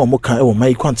wo omomma omoka e wo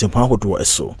mai kwantempa hodo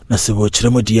eso na se wo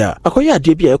kiremu dia akoya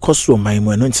ade bia ekoso mai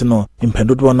mu eno ntino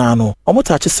impendodo na ano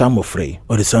omotaache samofrey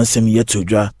ode sansem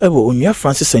yetodwa e wo onua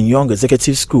Francis and Young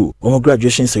Executive School omo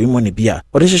graduation ceremony bia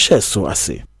ode hye so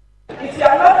ase. If you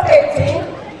are not 18,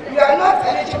 you are not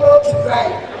eligible to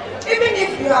drive. Even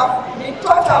if you have been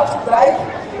taught how to drive,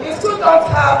 you still don't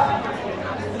have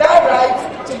that right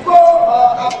to go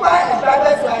or acquire a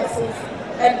driver's license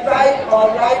and drive or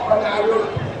ride on our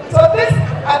road. So this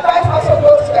advice also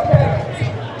goes to the parents.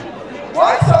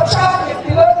 Once your child is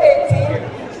below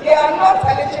 18, they are not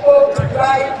eligible to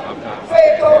drive,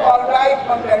 vehicle or ride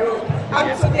on the road.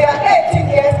 Until they are 18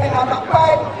 years and have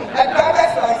acquired a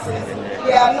driver's license,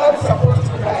 they are not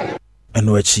supposed to drive.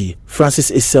 Enuachi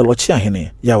Francis Isel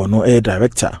Ochiahene ya wono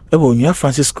director ewo onua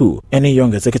Francis School any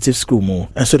Young Executive School mu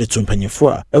enso de tumpanyefo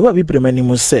a ewa bibremani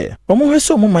mu se omo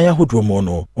hwese omo manya hodo mu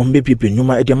no ombe pipe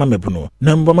nyuma ede mamebuno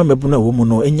na mboma mebuno wo mu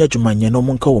no enya dwumanye no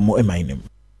mo nka wo mo emainem.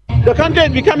 The country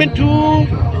is becoming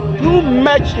too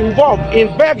much involved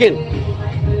in begging.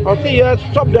 Okay, yes,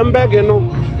 stop them begging no.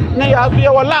 Na ya be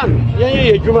our land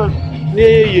ye dwuma na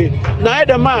ye na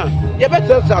edema ye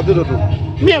better say do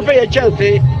me en fe ye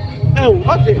chance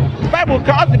what the Bible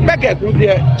calls the beggars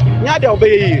there. Nyade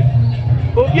obey.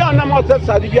 Obia na mo se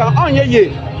sadi bia onye ye.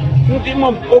 Nti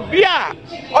mo obia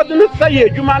odun say ye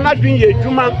dwuma na dwen ye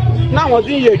dwuma na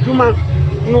wodin ye dwuma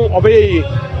no obey.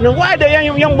 Na why the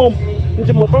yan mom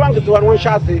nti mo fa ngeto won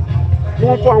hyase.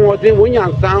 Mo fa wodin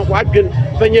wonyansan wadwen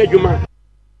fanye dwuma.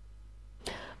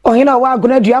 Ohina wa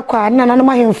agunadua kwa nana no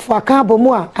mahemfo aka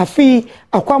abomu a afi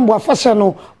akwambo afahye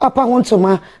no apa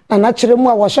hontoma na na kyeremu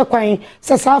a wo hwekwan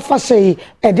sesa afahye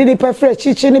edi ni pefre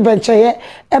chichi ni bencheye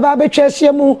eba betwa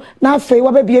asiemu na afei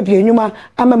wa bebie enwuma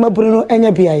amamaburu no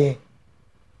enya biaye.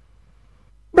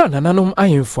 Brananom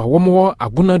ayemfo a womo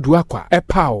agunadua kwa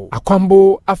epao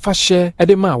akwambo afahye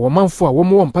edema womanfo a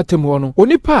womo mpatemu no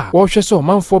onipa wo hwe se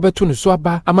womanfo beto ne so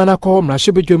aba amanakọ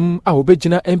mrahye bedwam a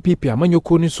obegina MPP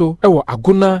amanyoko ni so ewo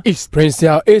aguna East Prince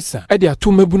Esa ede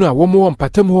atomabunu a womo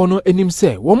mpatemu no enim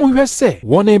se womo hwe se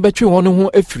won betwe won ho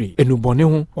afiri enubone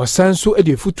ho osanso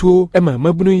ede futuo ema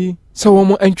mabunu yi se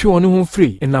womo entwe won ho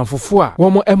free enamfofo a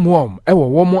womo emwom ewo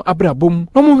womo abrabom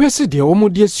no mo hwese de womo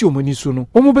de asi omani so no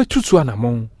womo betutu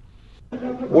anamon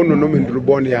wono no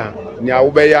mendrubone a nya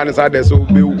wo be ya ne sa de so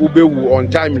ubewu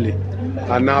untimely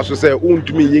and so say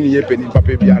untumi yin ye peni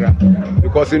papa biara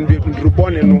because in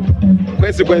ndrubone no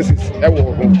consequences ewo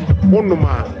ho wono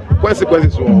ma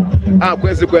consequences wo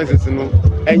consequences no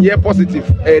enye positive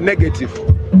negative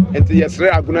enti yesre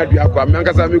aguna dua kwa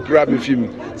meankasa me kura me film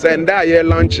say nda ye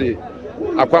launch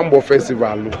akwambo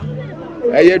festival no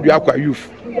eye dua kwa youth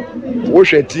wo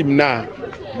hwe team na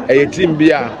eye team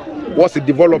bia what's the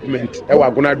development e wa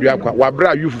aguna dua kwa wa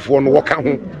bra youth fo no woka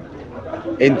ho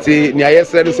enti ni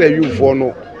ayese no say youth fo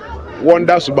no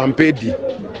wonder subampedi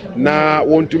na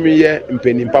wontumi ye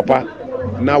mpeni papa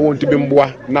na wontumi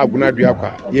mboa na aguna dua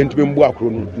kwa ye ntumi mboa kro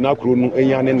no na kro no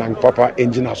enya ne nan papa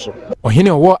engina so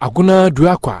ohine wo aguna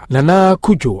dua kwa nana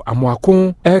kujo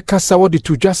amoako kasa wo de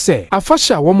tudwa se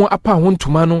afahya wo mo apa ho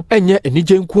ntuma no enye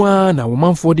enije nkuaa na wo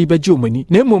manfo de beje omani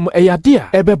na emom eyade a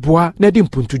ebeboa na de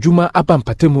mpuntudwuma aba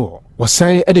mpatemu ho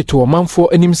wosan ede to wo manfo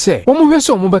anim se wo mo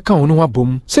hwese wo mo beka ho no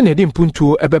abom se na de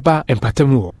mpuntuo ebeba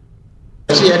empatemu ho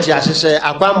se ye ti asese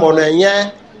akwambo no enye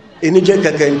enije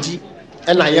kakanti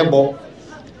na yebo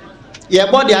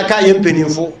de aka ye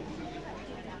mpenimfo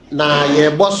na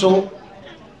yebo so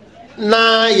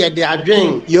na ye de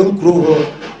adwen ye nkro ho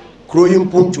kro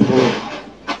yimpuntu ho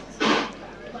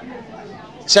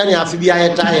sani afi bia ye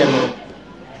ta ye no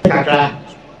kakra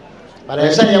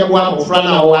para se ye bua ofra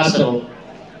na wo ase no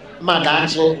ma da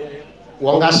ache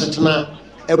wonga setena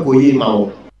ekoyi ma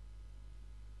wo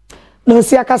no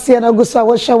si akase na guso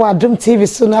wo hwe wa Adom TV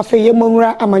so na fe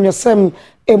yemonwura amanyosem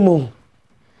emu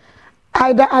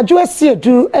aida adwoasi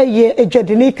edu eye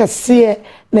edwadini kase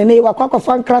na ne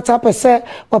wakwakofa nkrata pese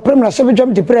wa premra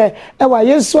shebedwam dibre e wa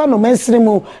yesu ano mansiri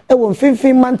mu e wo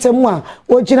mfimfin mantemu a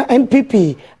wogina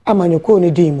NPP amanyoko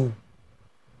ne dimu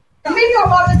Mimi o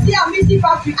ba si a misi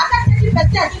factory aka ti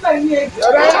pese a ti ba wie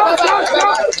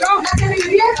na ke ni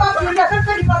wie factory na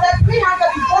pese di ba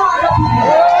 300 to 400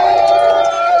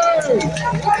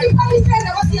 what is coming say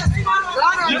na what is a man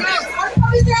what is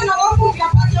coming say na what move ya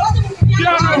party what move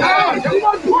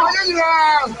ya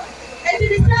and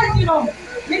it is said you know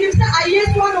minister I yes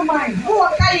one of mine who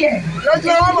are kai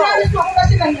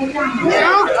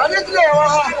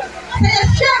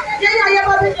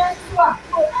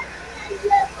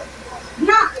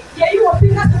now, you will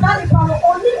think that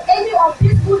only any of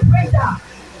these food breakers.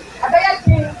 I bet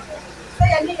you say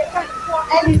I need a cut for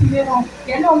anything, you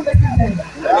know,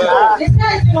 they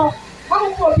said, you know, how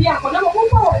will be a number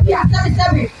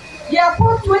 77. Yeah,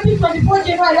 for 2024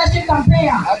 general election campaign.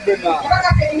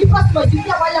 Any possible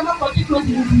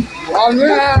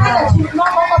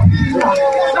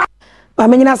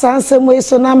Mamina Sansem way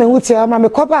so na me wuti ama me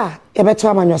kopa e beto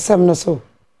amanyosem no so.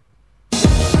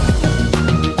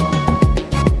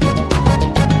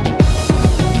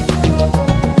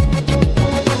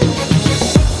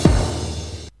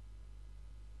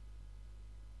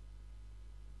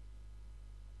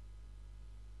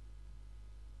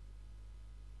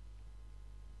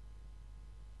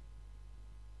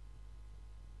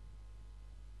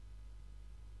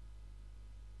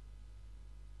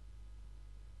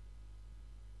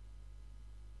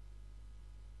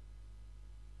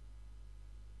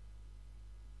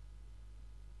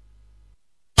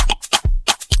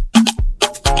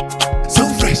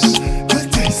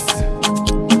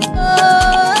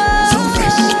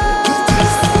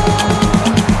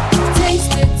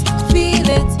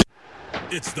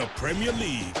 It's the Premier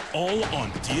League, all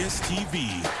on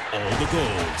DSTV. All the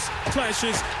goals,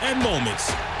 clashes, and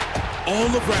moments. All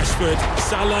of Rashford,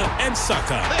 Salah, and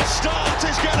Saka. Their start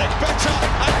is getting better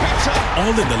and better.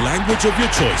 All in the language of your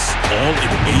choice. All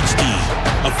in HD.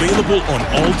 Available on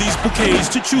all these bouquets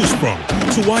to choose from.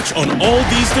 To watch on all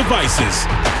these devices.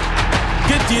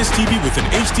 Get DSTV with an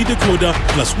HD decoder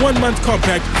plus 1 month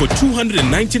compact for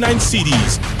 299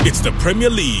 CDs. It's the Premier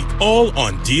League, all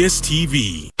on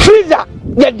DSTV. Freezer,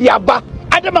 yeah, diaba.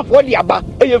 Adama for diaba.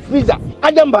 Freezer.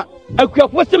 Adama,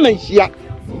 akuafo semenhia.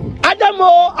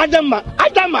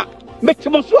 Adama.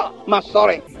 Metimosua, ma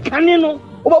sorry. Kanino,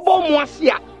 obo mo ase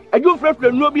a. Adwo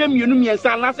frefre no bia mienu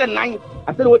miensa na se nan.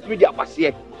 Ate what we diaba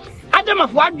se. Adama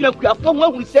for adwo akuafo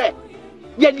ho hu se.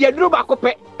 Ye duro ba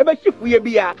kope. Ebe shifu ye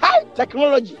bia. High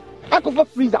technology. Akofo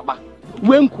freezer ba.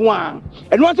 Wenku a.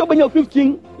 Eno anto benya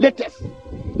 15 latest.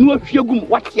 No afiegum,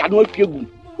 what ya no afiegum.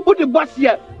 What the boss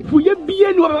here? If we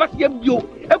be no boss here, you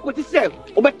equity self,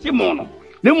 over Timono.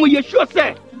 Then we sure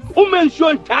say,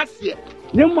 mention task here.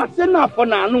 Then what's enough for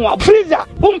now? Freezer,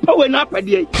 power up a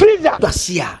day. Freezer,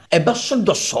 Dacia, a person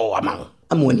does so among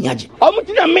Amoniaji.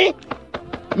 Omtina me,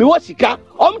 Miwasika,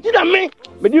 Omtina me,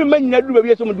 but you may not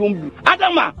do some doom.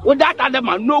 Adama, without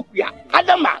Adama, no queer.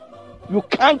 Adama, you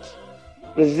can't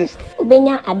resist.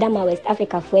 Ubenya Adama West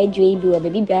Africa for edwe bi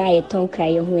obabi biara ye ton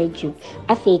kraye ho edwu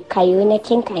afi kayo na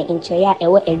kenkan enchoya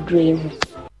ewo edre ho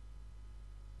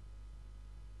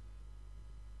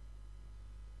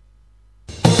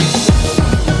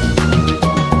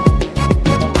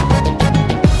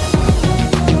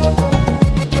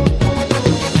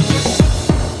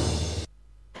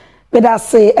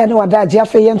Bedase ene wadaji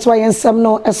afi yento yensem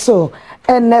no eso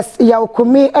NS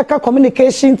Yaokumi eka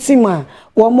communication team a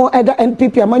womo eda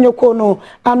NPP amanyoko no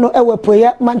ano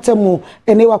ewepoye mantemu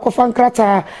ene wakofa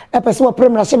nkrata epese wo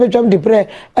premra shebedwam dibre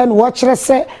en wo kire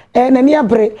se nani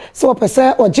abre se wo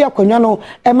pese oje akonwa no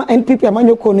ema NPP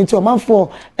amanyoko no ti omanfo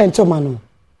entoma no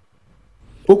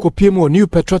Okopiem New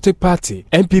Patriotic Party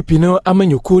NPP no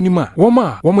amanyoko ni ma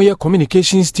womo ye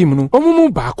communications team no omumu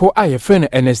baako aye friend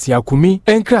NS Yaokumi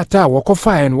enkrata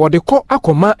wokofa en wode ko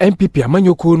akoma NPP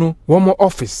amanyoko no womo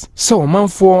office se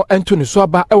omanfo ento ne so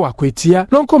aba ewa kwetia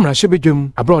no nkomra hyebedwam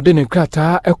abrode ne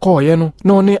nkrata ekoye no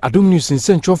na one Adom News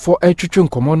nsentwofo etwetwe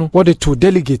nkomo no wode to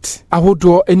delegate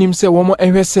ahodo enim se womo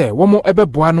ehwese womo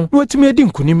ebeboa no na watimi edi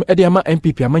nkunim ede ama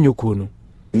NPP amanyoko no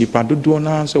nipa dodo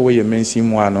na so we mensi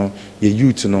mu ano ye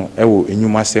youth no ewo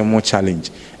enyuma semo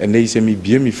challenge and they say me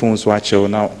bie me phone so achew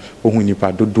na ohun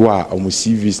nipa dodo a omo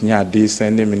CVs nya dey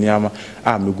send me niama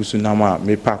a megusu na ma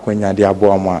me pa kwanya de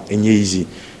abo ama enye easy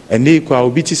and they kwa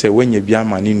obi ti say wenya bia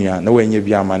ma ne nua na wenya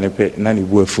bia ma ne pe na ne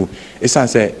bu afu esan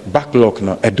say backlog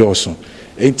no edoso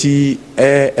enti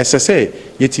esese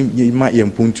yetim ma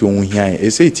yempuntu ohun hian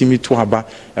ese etimi to aba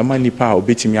ema nipa a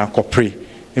obetimi akopre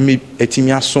emi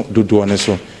etimi aso dodo ne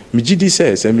so Mijidi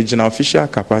says, and regional official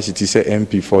capacity say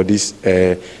MP for this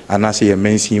anase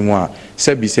mensi mu a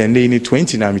sabi say ndey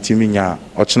 20 na mitiminya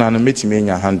ochana no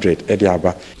metimenya 100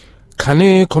 ediaba.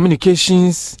 Kane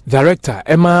Communications Director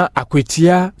Emma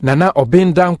Akwetia Nana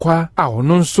Obendankwa a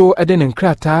ono nso ede ne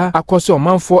nkrata akose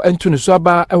omanfo entu ne so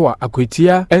aba ewa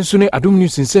Akwetia enso ne Adom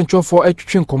News Central for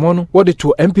etwetwe nkomo no wode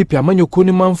to MPP amanyoko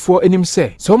ni manfo enim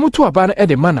se so omuto aba na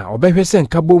ede mana obehwe se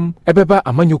nkabom ebeba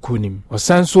amanyoko nim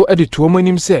osanso ede to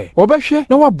omanim se obehwe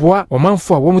na waboa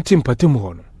omanfo a womuti mpatem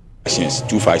ho no.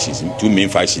 Two factions, two main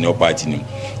factions of party nim.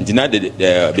 Ntina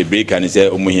the break and say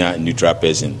omuhia neutral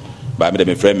person. But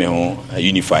me friend me ho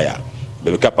unifier.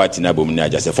 Be ka party na bom na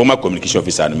just a former communication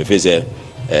officer no me fe say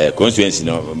constituency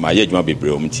no ma ye djuma bebre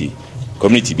omti.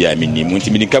 Community bi a me ni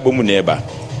munti me ka bom na eba.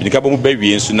 Me ka bom ba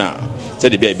wie nso na say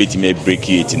the be a beti me break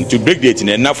it to break it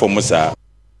na enough for musa.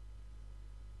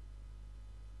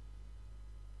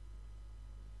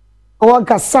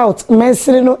 Waga South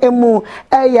Mensiri no emu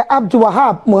Abdul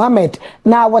Wahab Mohammed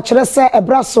na wachire se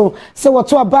ebraso se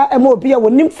woto aba ema obi a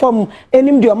wonim fam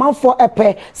enim de omanfo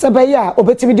epe se be ya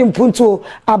obetimi di mpuntu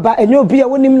aba enye obi a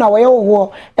wonim na woye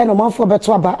wo ena omanfo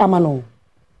beto aba amano.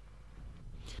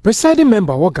 Presiding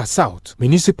member Waga South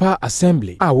Municipal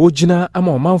Assembly a wojina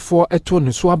ama omanfo eto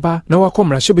ne so aba na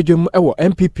wakomra hyebedwem ewo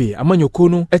MPP amanyoko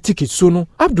no etiketso no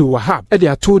Abdul Wahab e de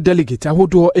ato delegate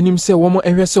ahodo enim se womo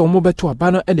ehwese womo beto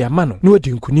aba no e de ama no na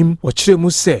wadi nkunim wokire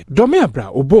mu se dome abra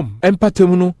obom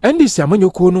empatem no ndisi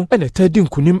amanyoko no e na tadi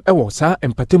nkunim ewo saa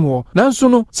empatem ho nanso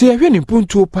no se yehwe ne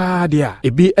mpuntuo paa de a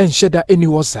ebi enhyeda eni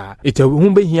wo saa etawu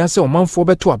behia se omanfo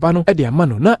beto aba no e de ama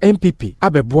no na MPP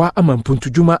abeboa ama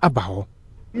mpuntudwuma aba ho.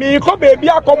 Me ko baby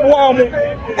akoboa mu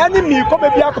any me ko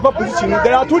baby akopa position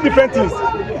there are two different things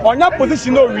on your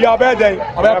position no we are better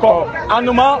abeko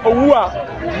anuma owu a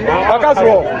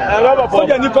akasro so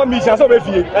you need commission so be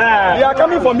fie they are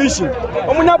coming for mission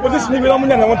omunya position we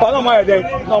omunya na mpa na ma dey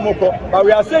na omoko but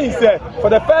we are saying say for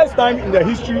the first time in the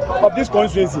history of this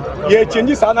constituency ye change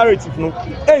this narrative no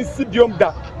ensi biom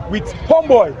da with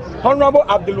homeboy Honorable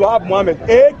Abdul Wahab Mohammed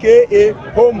aka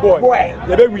homeboy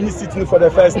they be winning sitting for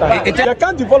the first time. The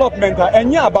can development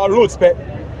and yeah about roads pe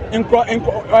in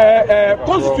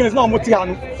constituency na omoti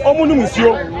hanu omunu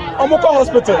musio omoko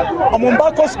hospital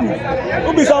omumbako school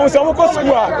ubi sa omoko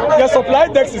school a you supply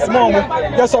dexis mo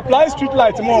you supply street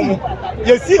light mo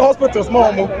you see hospitals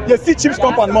mo you see chips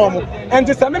company mo and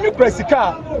the same me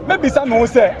presika maybe some who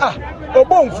say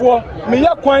obonfo me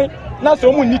ya kwan na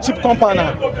so mu ni chip company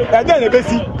e dey na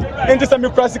besi into some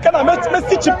democracy can I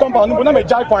make chip company no na me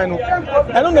jai kwan no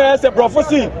and no na say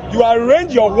prophecy you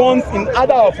arrange your wants in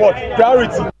order of what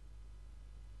priority.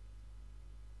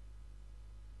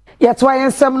 Yet why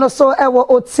ensem no so ewo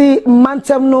oti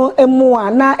mantem no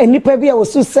emua na enipa bi e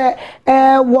wosu se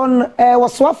won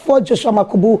waswafo Joshua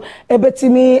Makubu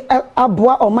ebetimi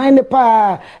aboa oman ne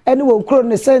pa ene wo nkro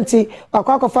ne senti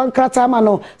akwakofa nkrata ma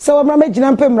no se wo mra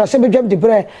magina mpemra hye bedwam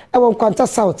dibre ewo Nkwanta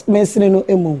South Mensiri no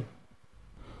emu.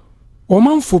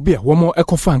 Omanfo bia womo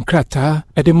ekofa nkrata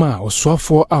edema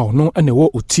osoafo a ono ene wo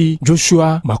oti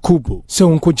Joshua Makubu se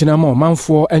wonko gina ma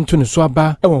omanfo ento ne so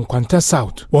aba ewo Nkwanta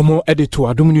South womo edito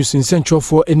Adom News Central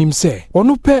for enim se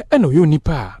ono pe eno yo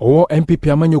nipa owo MPP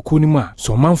amanyoko ni mu a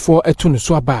so omanfo eto ne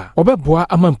so aba obeboa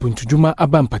amampuntudwuma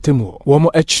aba mpatemu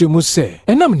womo ekire mu se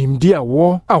enam nimdi a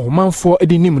wo a omanfo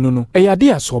edi nim no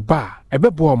eyade asoba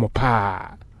ebeboa mo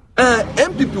pa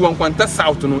MPP Nkwanta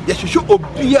South no yehwehwe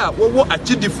obi a wo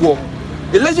achidifo.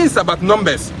 Elections about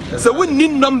numbers. So we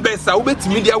need numbers. I will bet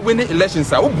media winning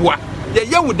elections. I will boa.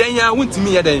 Yeah, we then ya win to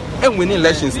me then and winning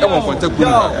elections. I want contact with.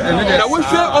 Now we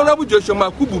share Honorable Joshua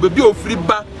Makubu be free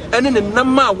ba and then the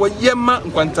number what yema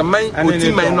Nkwanta mai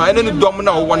oti mai no and then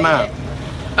domina o wana.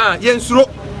 Yensuro.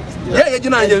 Yeah,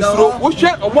 jina yensuro. We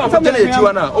share omo afanya ye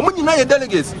tiwana. Omo nyina ye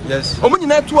delegates. Yes. Omo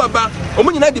nyina to aba.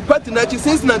 Omo nyina the party na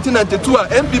since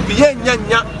 1992 MPP ye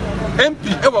nyanya.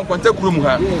 MP ewa Nkwanta kurom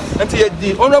ha enti ye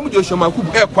di Honorable Joshua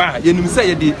Makubu ekwa ye nim say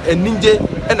ye di eninje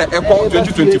na ekwa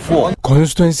 2024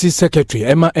 Constituency Secretary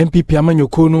Emma MPP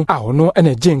amanyoko no a ono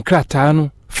na je nkrata no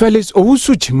Felix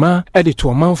Owusuchima edit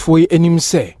omanfo yi enim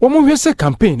se womo hwese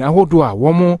campaign ahodo a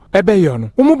womo ebeyo no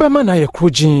womo bema na ye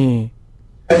krogin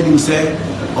enim se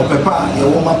opepa ye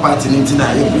woma party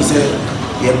ntina ye present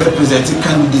ye represent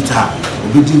candidate a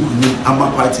obedi nkuni ama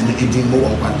party no edin mo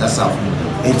Nkwanta South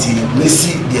enti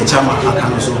Messi the chama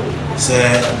akano so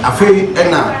say afei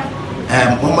ena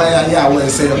mama ya we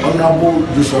say Honorable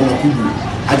Joshua Makubu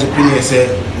ajepene say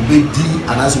obedi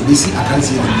anase Messi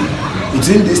akansi edi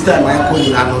between this time I call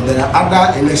you and there are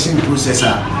other election process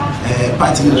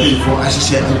party no pay for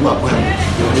ahyehyɛ agu akwan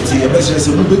eti yɛbɛhyɛ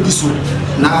sɛ mobɛdi so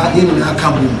na yɛn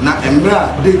aka bom na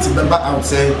emra date bɛba out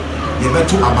sɛ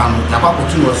yɛbɛto aba no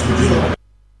yɛakɔto no asomdwe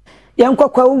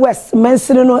yankwa West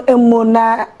mensini no emu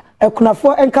na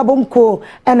ekunafo enkabomko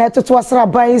ena etoto asra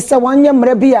ban se wanye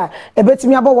mre bia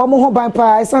ebetimi abo wo mo ho ban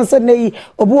pa esanse nei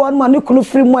obu won ma ne kunu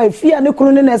firi mu afia ne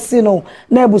kunu ne nasi no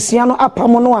na abusua no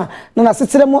apam no a na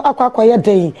setere mu akwakoye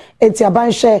den enti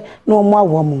aban hye no mo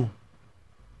awo mu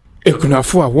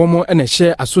ekunafo a womo ene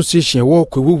share association wo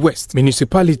Gomoa West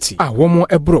municipality a womo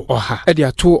ebro oha e de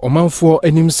ato omanfo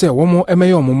anim se womo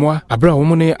emeye omomoa abra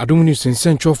womo ne adom news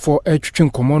nsentwofo etwetwe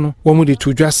nkomo no womo de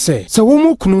tudwa se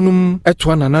womo kununum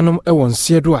eto anananom e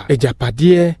wonse do a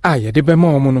ejapade a ye de bema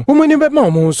womo no womo ni bema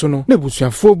womo so no na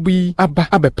busuafo bi aba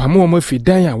abepam womo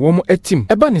afidan a womo atim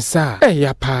eba ne sa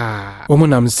ya pa womo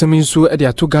nam nsem nso e de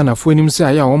ato Ghanafo anim se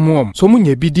aya womo so womo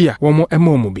nya bidi a womo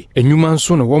ema womo bi enwuma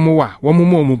nso no womo wa womo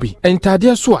mo womo bi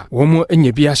entade so a womo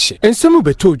enya bi ahye ensemu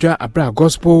betodwa abra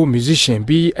gospel musician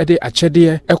bi ede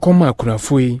akyede ekoma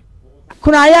akunafo yi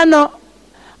kunaya no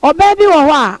oba bi wo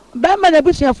ho a ba ma na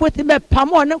busuafo ti be pam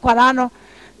ne kwara no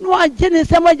no agye ne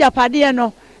nsem ajapade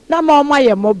no na ma omo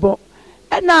ye mobo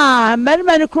na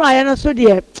mmarima ne kunaya no so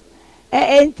de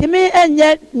entimi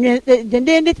enye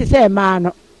dende ti se ma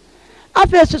no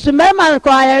afi susu mmarima ko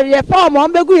ye pa omo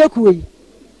begu yekuyi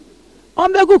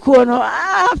ombegu kuo no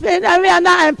afi na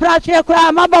na emprache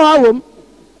kra mabawa wom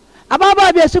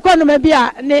ababa bi esukọ no ma bi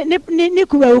a ni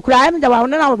kuwa ukra am da wa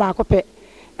na ba akopẹ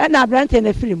na brante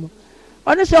na film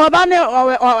onu se oba ne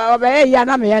oba ya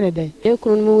na me ya ne den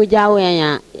ekunu mu wja wo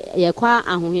ya ye kwa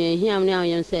ahohie hiam ne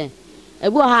ayen se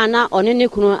ebu ha na one ne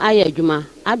kunu aye adwuma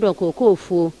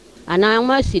adokoko ana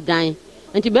ma sidan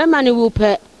nti be ma ne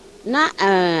wupe na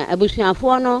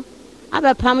abusuafo no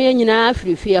abepam ye nyina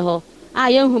afirifie ho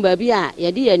ayenhu baby a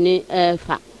yede ye ne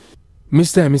fa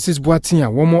Mr. and Mrs. Buatin a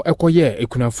womo ekoye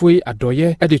ekunafo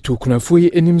adoye ede to kunafo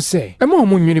enim se ema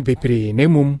omo nwene bepere na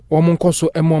emom womo nkoso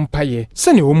emo mpaye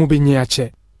se ne womo benyi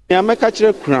ache ya meka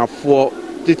kire kunafo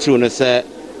titru ne se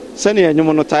ne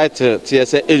enyum no title tie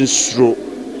se ensuro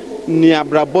ni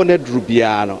abrabo na duru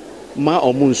bia no ma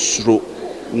omo nsuro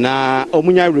na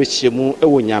omunya rechiemu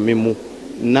ewo nyame mu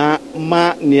na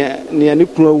ma ne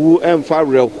kunawu emfa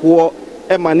reho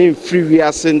ema ne free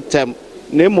wiase ntem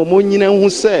na emomo nyina hu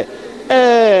se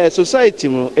society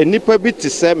mu enipa bi te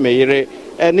se meyere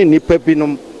ne nipa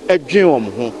binom adwen wom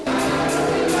ho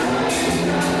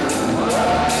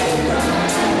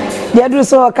Yadru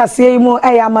so kasiye mu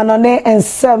ayamanone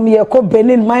ensem ye ko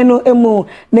Benin mine emu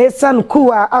na esan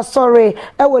kuwa asore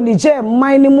ewo Niger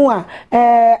mine mu a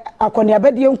akoni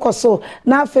abedie nkoso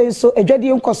na afen so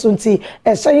edwadie nkoso nti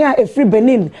ehyan a efri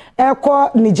Benin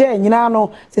ekọ Niger nyina no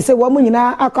sese wo mu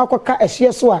nyina akakoka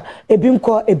ehye so a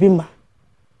ebimko ebima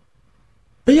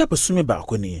beya bosume ba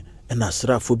akoni na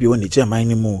asrafo bi woni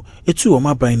Germany mu etu o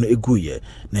maban no eguye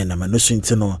na na manosu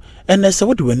ntino ene se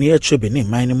wode wani atwe Benin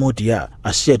mine mu dia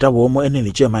ahye da wo mo ene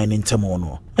ni Germany ntamo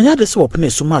no anya de se wo pene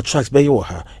so ma tracks be yo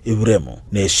ha ewuremu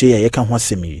na ehye ya yeka ho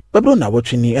asemi babro na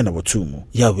wotweni ena wotumu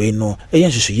ya we no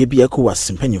eyen hwehwe bi akọ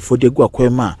wasempanyefo de gu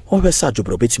akwema o hwesa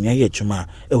adwobro betimi aye adwuma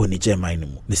ewo ni Germany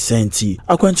mu ne senti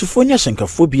akwantufo nya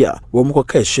hyenkafo bi a wo mo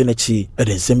koka ehye na chi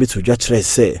ede nsem bi to dwa kire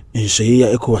se nhye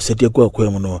ya ekọ wasede gu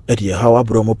akwemu no ede hawa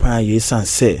abro mo pan ye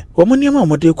sanse wo mo niam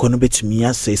amode ko no betimi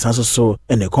ase sanso so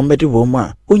ene kombede wo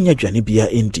ma onya dwane bia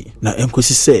endi na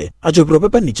enkosi se adwobro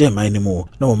beba ni Germany mu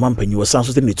na wo mampanyi wo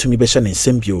sanso de netumi be hye ne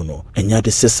nsem bio no enya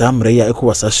de se samre ya ekọ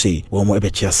wasahye wo mo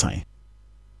ebechi asan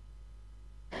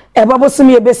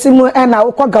Ebabosumi ebesimu na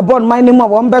ukwa Gabon mine mu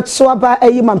won betso aba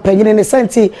ayi mampanyine ne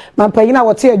senti mampanyine a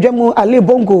wote adwamu Ali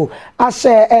Bongo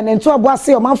ahye ene nto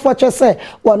aboase o manfo twese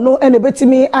wono ene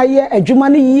betimi aye adwuma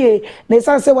ne yie na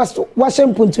sanse wahye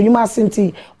mpuntunyuma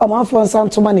asenti o manfo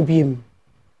nsantoma ne biem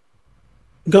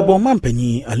Gabon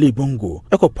mampanyi Ali Bongo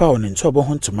ekopa o ne nto abo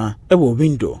hontoma ewo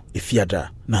window efiada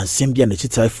na nsem bia na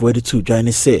chitaifo ede tu dwan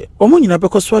ne se omo nyina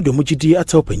bekoso ado mugidi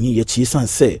atawpanyi ye chi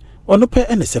sanse ono pe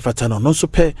ene sefata no nso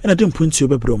pe ene de mpunti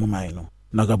obebro omoman no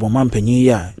na Gabon mampanyi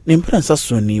ya ne mprensa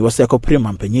soni wose akopre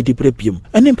mampanyi di brebium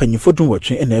ene mpanyifo dun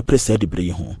wotwe ene apresa di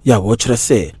bre ho ya wo kire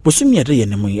se bosumi ade ye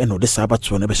nemu ene ode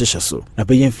sabato na behyehyɛ so na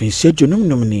be yemfinhye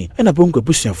dwonum ni ene Bongo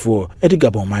busuafo ede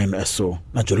Gabon man no eso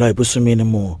na July bosumi ne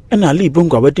mu ene Ali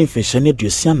Bongo awade mfinhye ne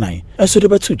 29 eso de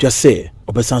betu dwa se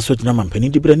obesanso dina mampani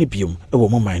di bre ne biom ewo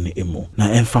moman ne emu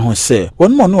na emfa ho se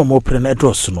won mo no mo pre na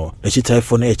edroso no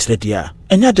echitaifo na ekire dia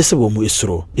enya de se wo mu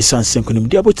esuro isansen kunim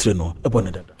dia botire no ebo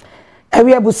ne dada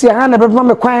ewi abusia ha na beba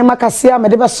me kwan makase a me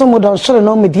de beso don hwere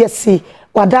no me de asi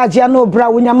wadaje na obra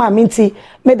wonya ma minti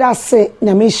me da se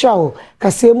nyame hwa o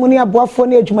kase mu ni aboafo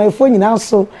na adwumayefo nyina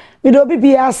so me do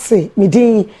bibi ase me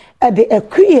din e de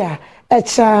akuya e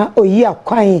cha oyi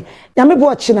akwan ya me bo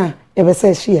ochina e be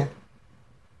se hia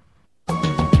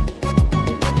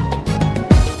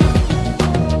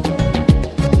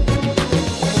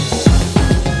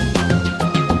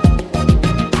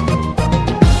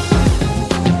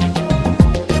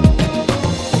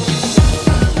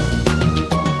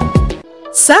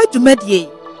Saa dwumadie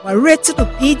wa rate to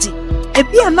PG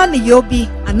ebi anane yobi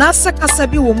anasa kasa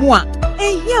bi wo mu a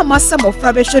ehia masa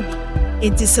mofra behwe bi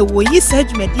enti se wo yi saa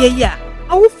dwumadie yi a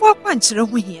awofo akwankyere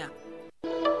ho hia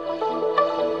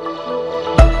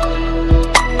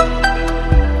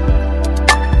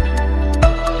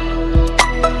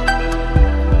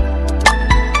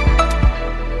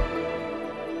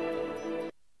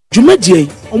dwumadie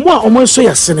omo a omo nso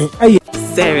yasene aye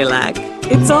Cerelac,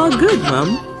 it's all good,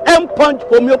 Mom. M-Punch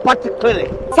Homeopathic Clinic.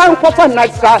 Find proper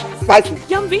night spices.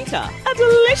 Yumvita, a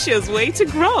delicious way to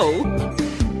grow.